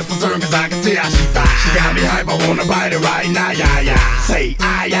twerk and that's for certain cause I can tell she fine. She got me hype, I wanna bite it right now, yeah, yeah. Say,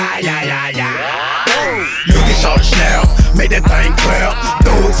 ah, yeah, yeah, yeah, yeah. Look at Shorty Chanel, make that thing clap.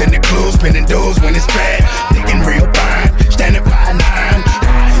 Those in the club, spinning doors when it's bad. Thinking real fine, standing 5'9",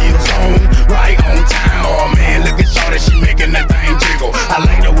 high heels on, right on time. Oh man, look at Shorty, she making that thing jiggle. I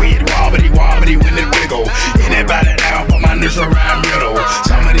like the way it wobbly when it wiggle. Anybody down for my niche around middle.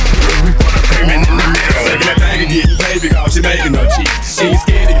 Some of these girls, we put a cream in the middle. Taking that thing and getting paid because she making her cheap. She ain't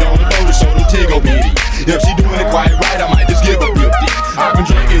scared to get on the phone to show them tickle bitty. If she doing it quite right, I might just give her 50. I've been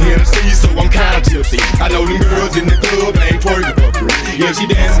drinking Hennessy, so I'm kinda tipsy. I know them girls in the club ain't twerking for free. If she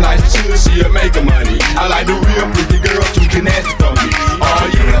dancing like she should, she'll make her money. I like the real pretty girls who can ask for me. Oh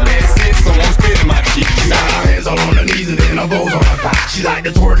yeah, that's it, so I'm spinning my cheek. She got her hands all on her knees and then her bows on her thigh. She like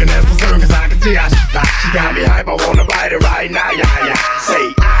to twerk and that's for certain cause I can tell she fine. She got me hype, I wanna bite it right now, yeah, yeah.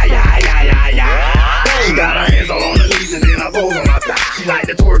 Say, ah, yeah, yeah, yeah, yeah. She got her hands all on her knees and then her bows on her thigh. She like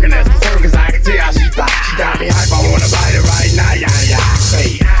to twerk and that's for certain cause I can tell she fine. She got me hype, I wanna bite it right now, yeah, yeah.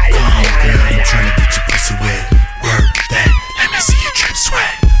 Say, ah, yeah, yeah, yeah, yeah. I'm tryna get your pussy wet, work that, let me see you drip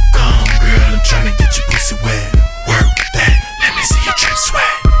sweat. Come girl, I'm tryna get your pussy wet, work that, let me see you drip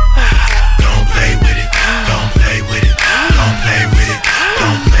sweat. Don't play with it, don't play with it, don't play with it,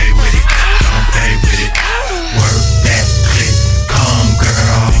 don't play with it, don't play with it. Work that click, come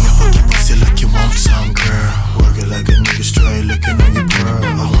girl. Nigga, fuck your pussy like you want some, girl. Work it like a nigga straight looking on your pearl.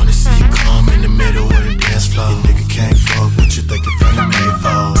 I wanna see you come in the middle of the dance floor. Your nigga can't fuck what you think your family made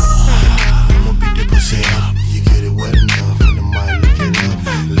for. I'ma beat the pussy up, you get it wet enough, and I might lick it up,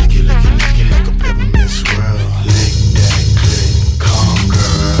 lick it like a peppermint swirl. Lick that click, come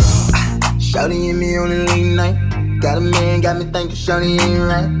girl. Shawty and me on the late night. Got a man, got me thinking Shawty ain't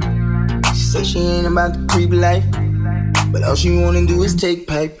right. She say she ain't about the creep life, but all she wanna do is take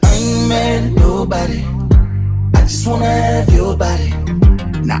pipe. I ain't mad at nobody, I just wanna have your body.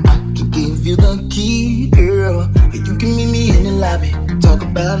 Now I can give you the key, girl, and you can meet me in the lobby. Talk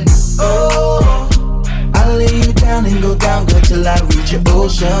about it. Oh, I'll lay you down and go down, girl, till I reach your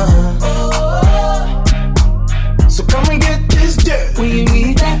ocean. So come and get this dirt. When you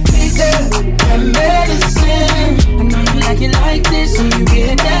need that figure, that medicine. I know you like it like this, so you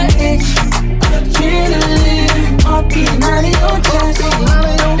get that itch. Adrenaline, all beating out of your chest. And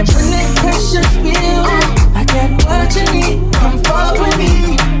when that pressure builds, I got what you need. Come fuck with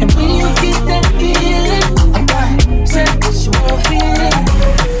me. And when you get that feeling, I got sexual feeling.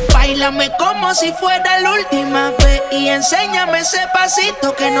 Báilame como si fuera la última vez y enséñame ese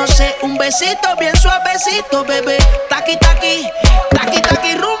pasito que no sé, un besito bien suavecito, bebé. Taqui, taqui, taqui,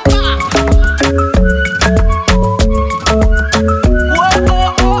 taqui, rumba.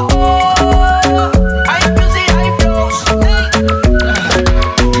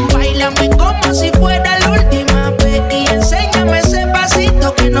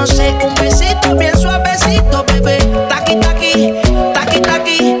 No sé, un besito bien suavecito, bebé. Taqui, taqui, taqui,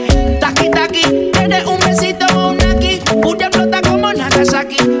 taqui, taqui, taqui. Tienes un besito o un aquí. Puya explota como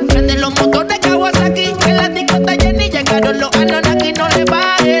Nagasaki. Prende los motores Kawasaki. Que la discota Jenny llegaron los Anunnaki. No le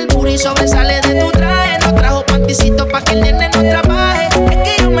baje, el booty sobresale de tu traje. No trajo panticito pa' que el nene no trabaje. Es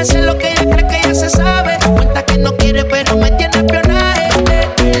que yo me sé lo que ella cree que ya se sabe. Cuenta que no quiere pero me tiene espionaje.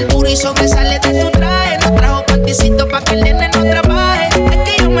 El booty sobresale de tu traje. No trajo panticito pa' que el nene no trabaje.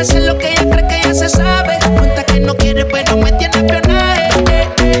 Me sé lo que ella cree que ya se sabe. Cuenta que no quiere pero me tiene espionaje.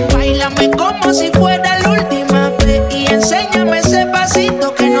 Báilame como si fuera la última vez y enséñame ese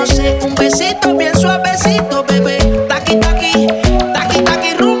pasito que no sé, un besito bien suavecito, bebé. Taqui, taqui, taqui,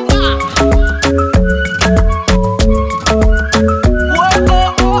 taqui, rumba.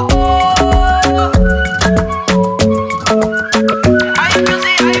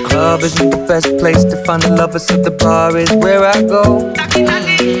 Club isn't the best place to find the lovers, so the bar is where I go.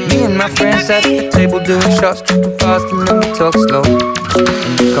 Me and my friends sat at the table doing shots, tripping fast, and then we talk slow.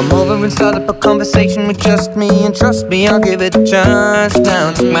 Come over and start up a conversation with just me, and trust me, I'll give it a chance.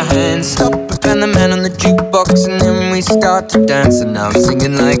 Now take my hand, stop, and the man on the jukebox, and then we start to dance. And now I'm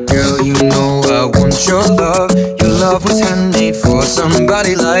singing like, girl, you know I want your love. Your love was handmade for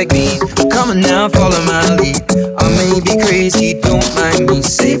somebody like me. Come on now, follow my lead. I may be crazy, don't mind me.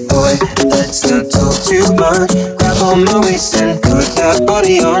 Say, boy, let's not talk too much. Grab on my waist and put that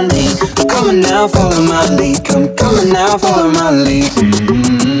body on me. Come on now, follow my lead. Come on now, follow my lead.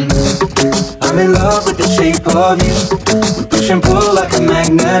 I'm in love with the shape of you. We push and pull like a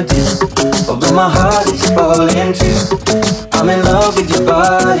magnet do. Although my heart is falling too. I'm in love with your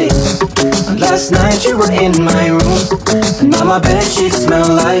body. And last night you were in my room, and now my bedsheets smell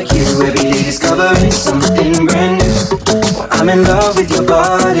like you. Every day discovering something brand new. Well, I'm in love with your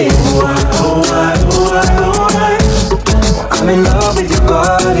body. Oh, I, oh, I, oh, I, oh, I. Well, I'm in love with your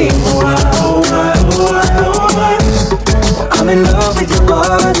body. Oh, I, oh, I, oh, I, oh, I. Well, I'm in love with your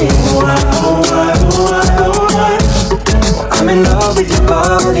body. Oh, I, oh, I, oh, I, oh, I. Well, I'm in love with your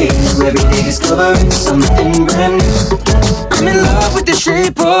body. Every day discovering something brand new. I'm in love with the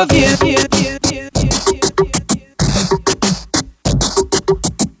shape of you.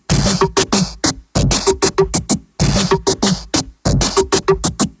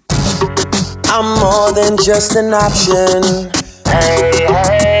 I'm more than just an option. Hey,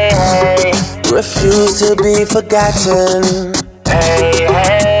 hey, hey. Refuse to be forgotten. Hey,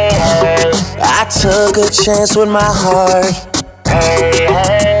 hey, hey. I took a chance with my heart. Hey,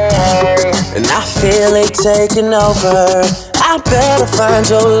 hey, hey. And I feel it taking over. I better find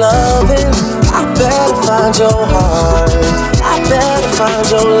your loving. I better find your heart. I better find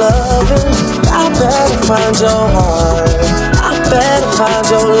your loving. I better find your heart. I better find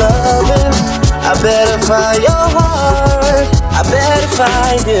your loving. I better find your heart. I better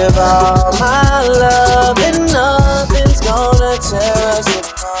find, give all my love, and nothing's gonna tear us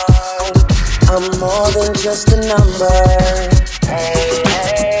apart. I'm more than just a number. Hey,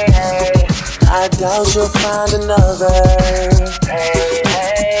 hey, hey. I doubt you'll find another. Hey,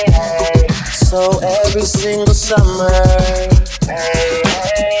 hey, hey. So every single summer, hey,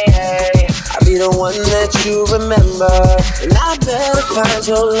 hey, hey, I'll be the one that you remember. And I better find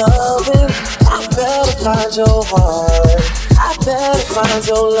your loving. I better find your heart. I better find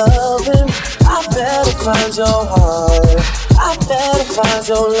your loving. I better find your heart. I better find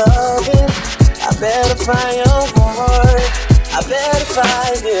your loving. I better find your heart. I better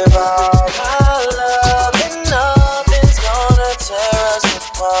find, give all my love, and nothing's gonna tear us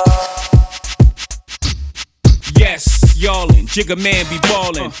apart. Yes, y'allin', Jigga man be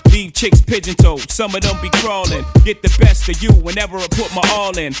ballin'. Leave chicks pigeon-toed, some of them be crawlin'. Get the best of you whenever I put my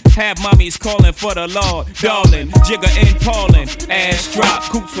all in. Have mommies callin' for the law, darling. Jigga and Paulin', ass drop,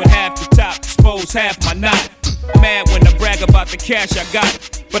 coops with half the top, expose half my knot. Mad when I brag about the cash I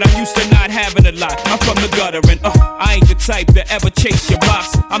got, but I'm used to not having a lot. I'm from the gutter and I ain't the type to ever chase your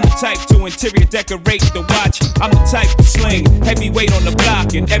box. I'm the type to interior decorate the watch. I'm the type to sling heavyweight on the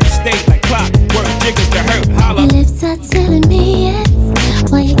block in every state like clock. Work jiggers to hurt, holla. Your lips are telling me yes,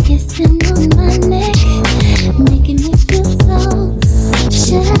 while you're kissing on my neck, making me feel so.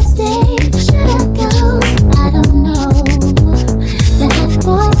 Should I stay? Should I go? I don't know. That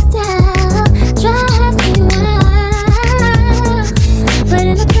boy style drives me wild, but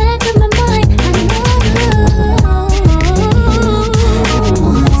in the back of my mind, I know.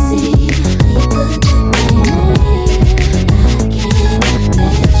 Wanna see how you put that I can't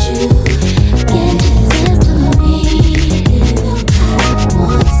let you get this to me.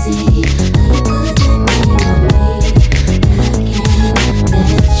 Wanna see how you put that on me. I can't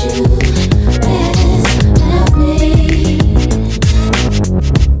let you mess with me.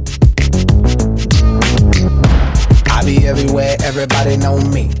 I be everywhere, everybody know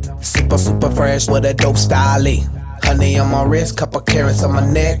me. Super fresh with a dope style. Honey on my wrist, couple carrots on my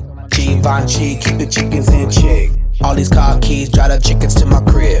neck. Givenchy, keep the chickens in check. All these car keys, drive the chickens to my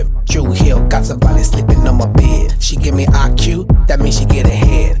crib. Drew Hill, got somebody sleeping on my bed. She give me IQ, that means she get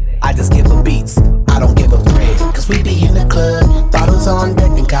ahead. I just give her beats, I don't give her bread. Cause we be in the club, bottles on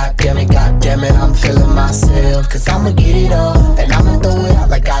deck, and goddamn it, I'm feeling myself. Cause I'ma get it all, and I'ma throw it out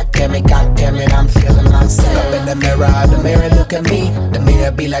like goddamn it, I'm feeling myself. Up in the mirror look at me. The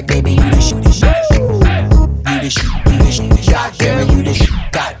mirror be like, baby, you the shit. You the shit, goddamn it, you the shit.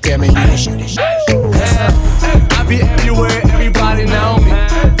 Goddamn it, you the shit. I be everywhere, everybody know me.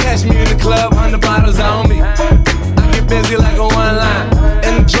 Catch me in the club, 100 bottles on me. I get busy like a one line.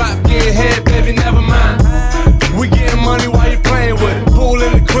 In the drop, get head, baby, never mind. We getting money while you playing with it. Pool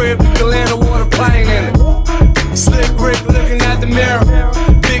in the crib, you can land the water playing in it. Slick Rick looking at the mirror.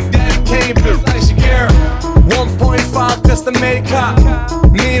 Big Daddy came built like Shakira. 1.5 custom made cop.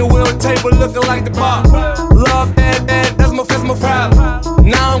 but looking like the bar. Love that, that's my problem.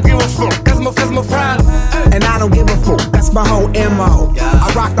 Now I don't give a fuck, that's my problem. And I don't give a fuck, that's my whole MO.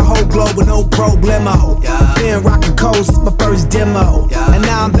 I rock the whole globe with no problemo. Been rocking coast, my first demo. And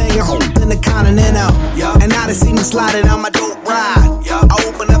now I'm banging hoes in the Continental. And now they see me sliding on my dope ride. I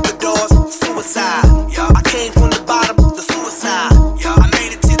open up the doors, suicide. I came from the bottom, the suicide. I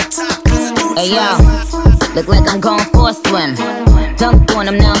made it to the top, cause I do Hey yo, look like I'm going for a swim. Dunked on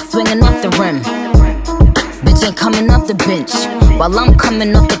him, now I'm swinging off the rim. Bitch ain't coming off the bench, while I'm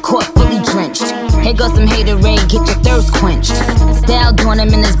coming off the court fully drenched. Here goes some haterade, get your thirst quenched. Style doing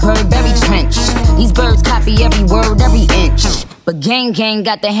him in this Burberry trench. These birds copy every word, every inch. But gang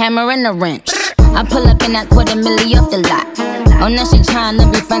got the hammer and the wrench. I pull up in that $250,000 off the lot. Oh, now she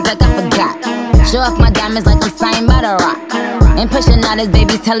tryna be friends like I forgot. Show off my diamonds like I'm signed by the Rock. Ain't pushing out his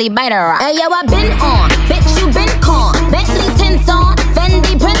baby's telly by the Rock. Hey yo, I been on, bitch you been con. Bentley tints on,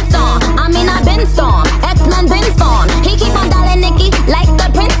 Fendi prints on. I mean I been storm, X-Men been storm. He keep on dialing Nicki like the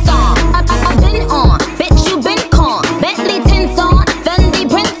Prince song. I been on, bitch you been con. Bentley tints on, Fendi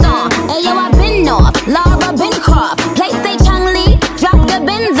prints on. Hey yo, I been off, Laura been Croft. Play say Chung Lee, drop the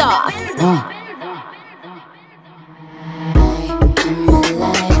bins off.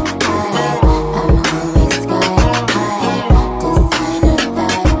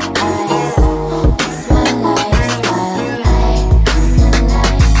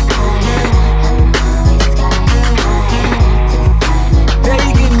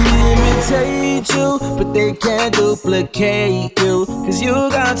 But they can't duplicate you, cause you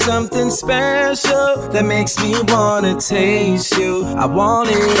got something special that makes me wanna taste you. I want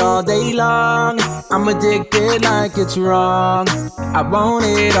it all day long, I'm addicted like it's wrong. I want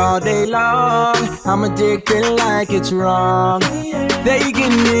it all day long, I'm addicted like it's wrong. They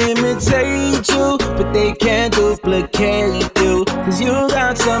can imitate you, but they can't duplicate you, cause you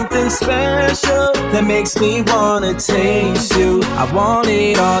got something special that makes me wanna taste you. I want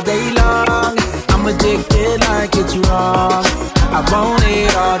it all day long, I'm addicted like it's wrong. I want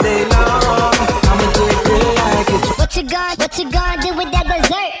it all day long, I'm addicted like it's wrong. What you gonna do with that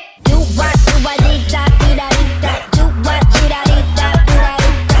dessert? Do what, do-da-dee-da, do-da-dee-da. Do what, do-da-dee-da,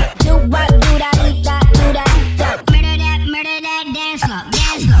 do-da-dee-da. Do what, do-da-dee-da, do-da-dee-da. Murder that, dance floor,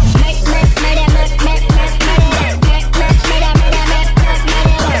 dance floor.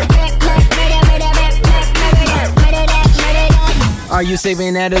 Are you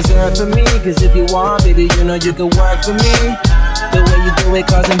saving that dessert for me? Cause if you want, baby, you know you can work for me. The way you do it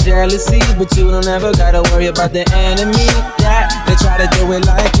causing jealousy, but you don't ever gotta worry about the enemy. Yeah, they try to do it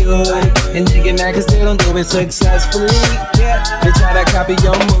like you, and they get mad cause they don't do it successfully. Yeah, they try to copy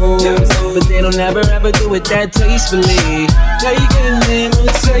your moves, but they don't ever do it that tastefully. They can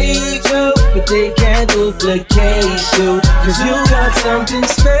imitate you, but they can't duplicate you, cause you got something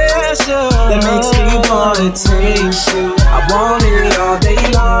special that makes me wanna taste you. I want it all day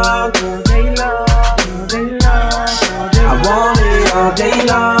long, all day long, all day long. I want it all day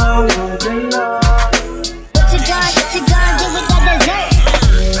long, all day long. What you gonna do with that dessert?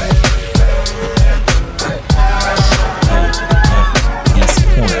 East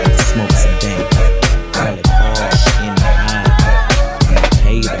Point, smoke some dank. Call it Paul in the eye.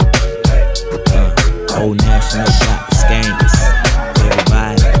 Hater. Old National Block, Skanks.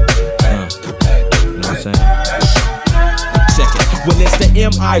 Everybody. You know what I'm saying? Check it. Well, it's the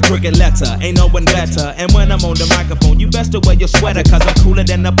M.I. crooked letter, ain't no one better. And when I'm on the microphone, you best to wear your sweater, cause I'm cooler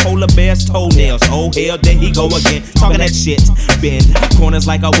than the polar bear's toenails. Oh hell, there he go again, talking that shit. Bend corners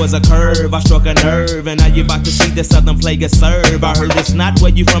like I was a curve, I struck a nerve, and now you about to see the southern player serve. I heard it's not where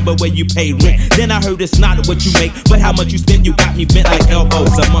you from, but where you pay rent. Then I heard it's not what you make, but how much you spend. You got me bent like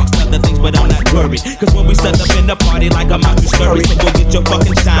elbows, amongst other things, but I'm not worried, cause when we set up in the party like I'm out to scurry. So go get your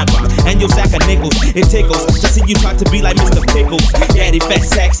fucking shine box and your sack of nickels. It tickles to see you try to be like Mr. Pickles. Daddy fat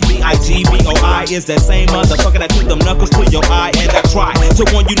sacks, B-I-G-B-O-I is that same motherfucker that took them knuckles to your eye. And I try to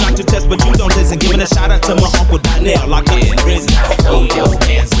warn you not to test, but you don't listen. Giving a shout out to my Uncle Donnell, locked up in prison. Hold your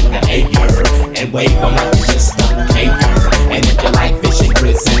hands in the air and wave them like you just don't care. And if you like fish and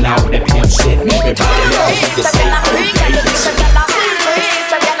grits and all that pimp shit, everybody else you say I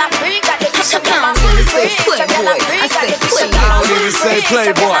don't even say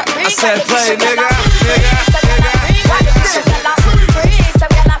playboy, I said play, nigga.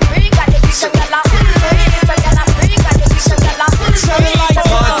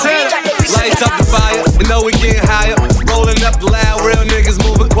 Montana, lights up the fire, you know we getting higher. Rolling up the loud, real niggas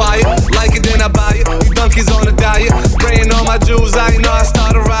moving quiet. Like it, then I buy it. You donkeys on a diet. Spraying on my jewels, I know I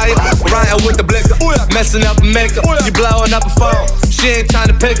start a riot. Riot with the blicker, messing up a makeup. You blowing up a phone. She ain't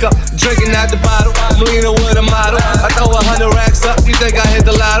tryna pick up, drinking at the bottle. I'm leaning with a model. I throw 100 racks up, you think I hit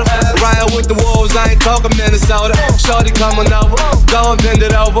the lotto? Riding with the wolves, I ain't talking Minnesota. Shorty coming over, go and bend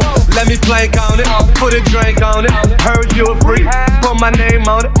it over. Let me plank on it, put a drink on it. Heard you a freak, put my name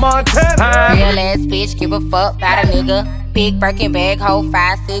on it. Montana. Real ass bitch, give a fuck about a nigga. Big Birkin bag, hold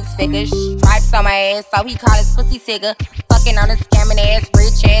 5-6 figures. Stripes on my ass, so he call his pussy Tigger. Fucking on a scamming ass,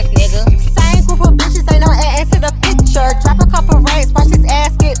 rich ass nigga. Same group of bitches, ain't no ass to the picture. Drop a couple racks, watch his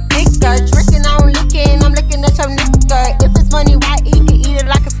ass get bigger. Drinking, I'm licking, I'm looking at your nigga. If it's money, why eat? Can eat it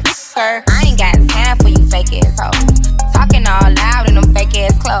like a slicker. I ain't got time for you fake ass hoes. Talking all loud in them fake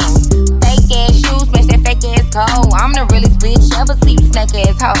ass clothes. Fake ass shoes, match that fake ass coat. I'm the realest bitch ever see you snake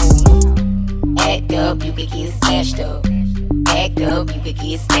ass hoes. Act up, you could get snatched up. Act up, you could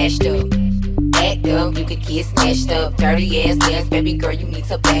get snatched up. Act up, you could get snatched up. Dirty ass dance, baby girl, you need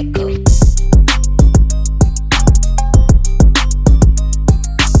to back up.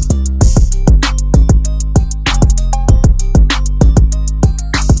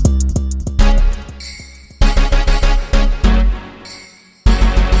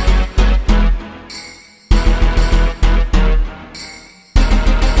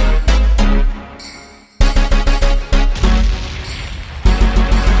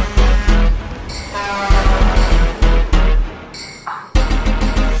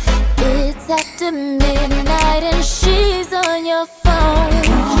 Midnight and she's on your phone,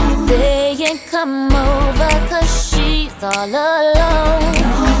 saying come over cause she's all alone.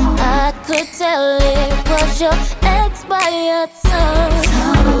 I could tell it was your ex by your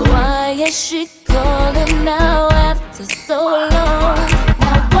tone. Why is she calling now after so long?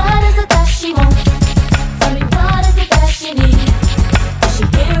 Now what is it that she wants? Tell me what is it that she needs? Does she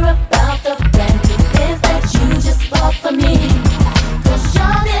hear about the brand new biz that you just bought for me? Cause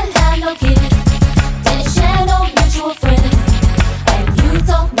y'all didn't have no kids, share no mutual friends, and you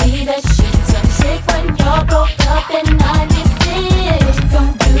told me that she turned trick when y'all broke up in '96. What you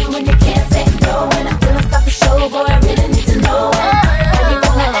gon' do when you can't say no? And I feel like the show, boy, I really need to know. How you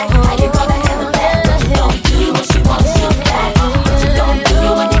gonna act? How you gonna handle that? What you gon' do when she wants you back? What you gon' do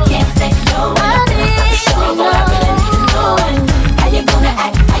when you can't say no? And I feel like the show, boy, I really need to know. How you gonna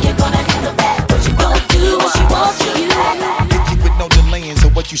act? How you gonna handle that? What you gonna do when she wants you back? With no delaying, so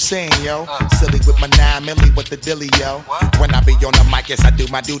what you saying, yo? Silly with my 9 milli, what the dilly, yo? When I be on the mic, yes, I do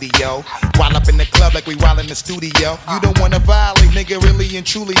my duty, yo. While up in the club like we while in the studio. You don't wanna violate, nigga, really and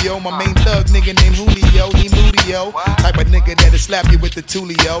truly, yo. My main thug, nigga named Julio, he moody, yo. Type of nigga that'll slap you with the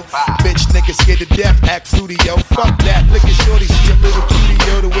tulio. Bitch, nigga scared to death, act fruity, yo. Fuck that, look at shorty, she a little cutie,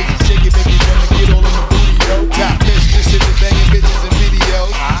 yo. The way you shake it, make me wanna get all in the booty, yo. Top mistress, if it banging bitches and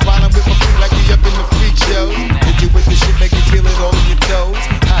videos. While I'm with my freak like we up in the freak shows. Hit you with the shit, make you feel it all in your toes.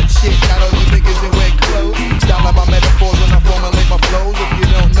 Hot shit, got all you niggas in wet clothes. Style out my metaphors when I formulate my flows. If you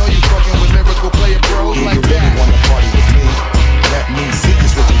don't know, you fucking with lyrical player pros like that. You really wanna party with me? Let me see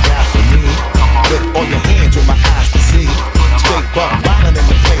just what you got for me. Put all your hands where my eyes can see. Straight buck violent in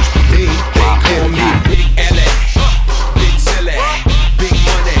the place to be. They call me Big L.A., Big Silly, Big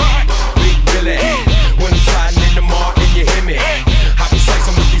Money, Big Billy. When I'm sliding in the mall and you hear me, I be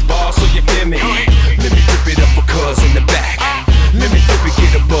slicing with these bars so you feel me. Let me rip it up for cuz in the back. Let me flip it,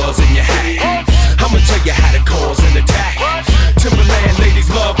 get a buzz in your hat. I'ma tell you how to cause an attack. Timberland ladies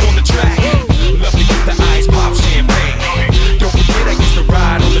love on the track. Love to get the ice pop champagne. Don't forget I used to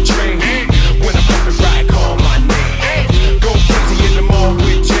ride on the train. When I'm up and ride, call my name. Go crazy in the mall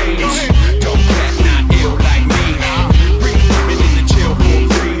with James. Don't cat not ill like me. Bring women in the chill for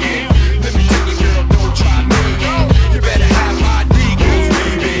free. Let me tell you, girl, don't try me. You better have ID, cause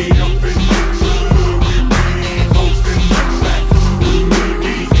we be up in the club. We be hosting the back. We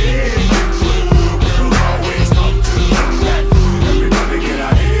be in the club. Girl, always up to the back. Everybody get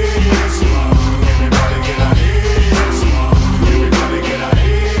our heads swung. Everybody get our heads swung. Everybody get our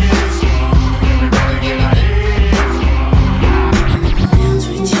heads swung. Everybody get our heads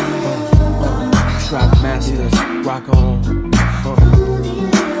swung. Trap masters, rock on.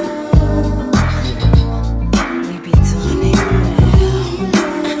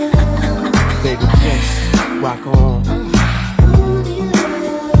 Baby Prince, rock on.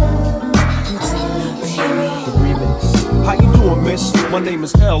 The remix. How you doing, miss? My name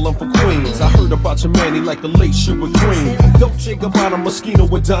is L, I'm from Queens. I heard about your man, he like the late Sugar Green. Dolce Gabbana Moschino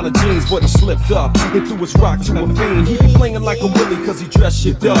with Donna jeans, but he slipped up and threw his rock to a fiend. He be playing like a Willie cause he dressed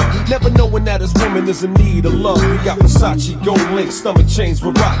shit up. Never knowing that his woman is in need of love. We got Versace, gold link, stomach chains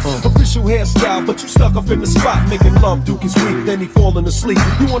with rocks. Official hairstyle, but you stuck up in the spot. Making love, Duke is weak, then he falling asleep.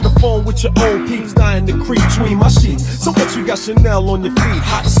 You on the phone with your old peeps, dying to creep between my sheets. So what you got Chanel on your feet?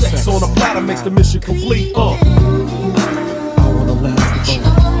 Hot sex on a platter makes the mission complete.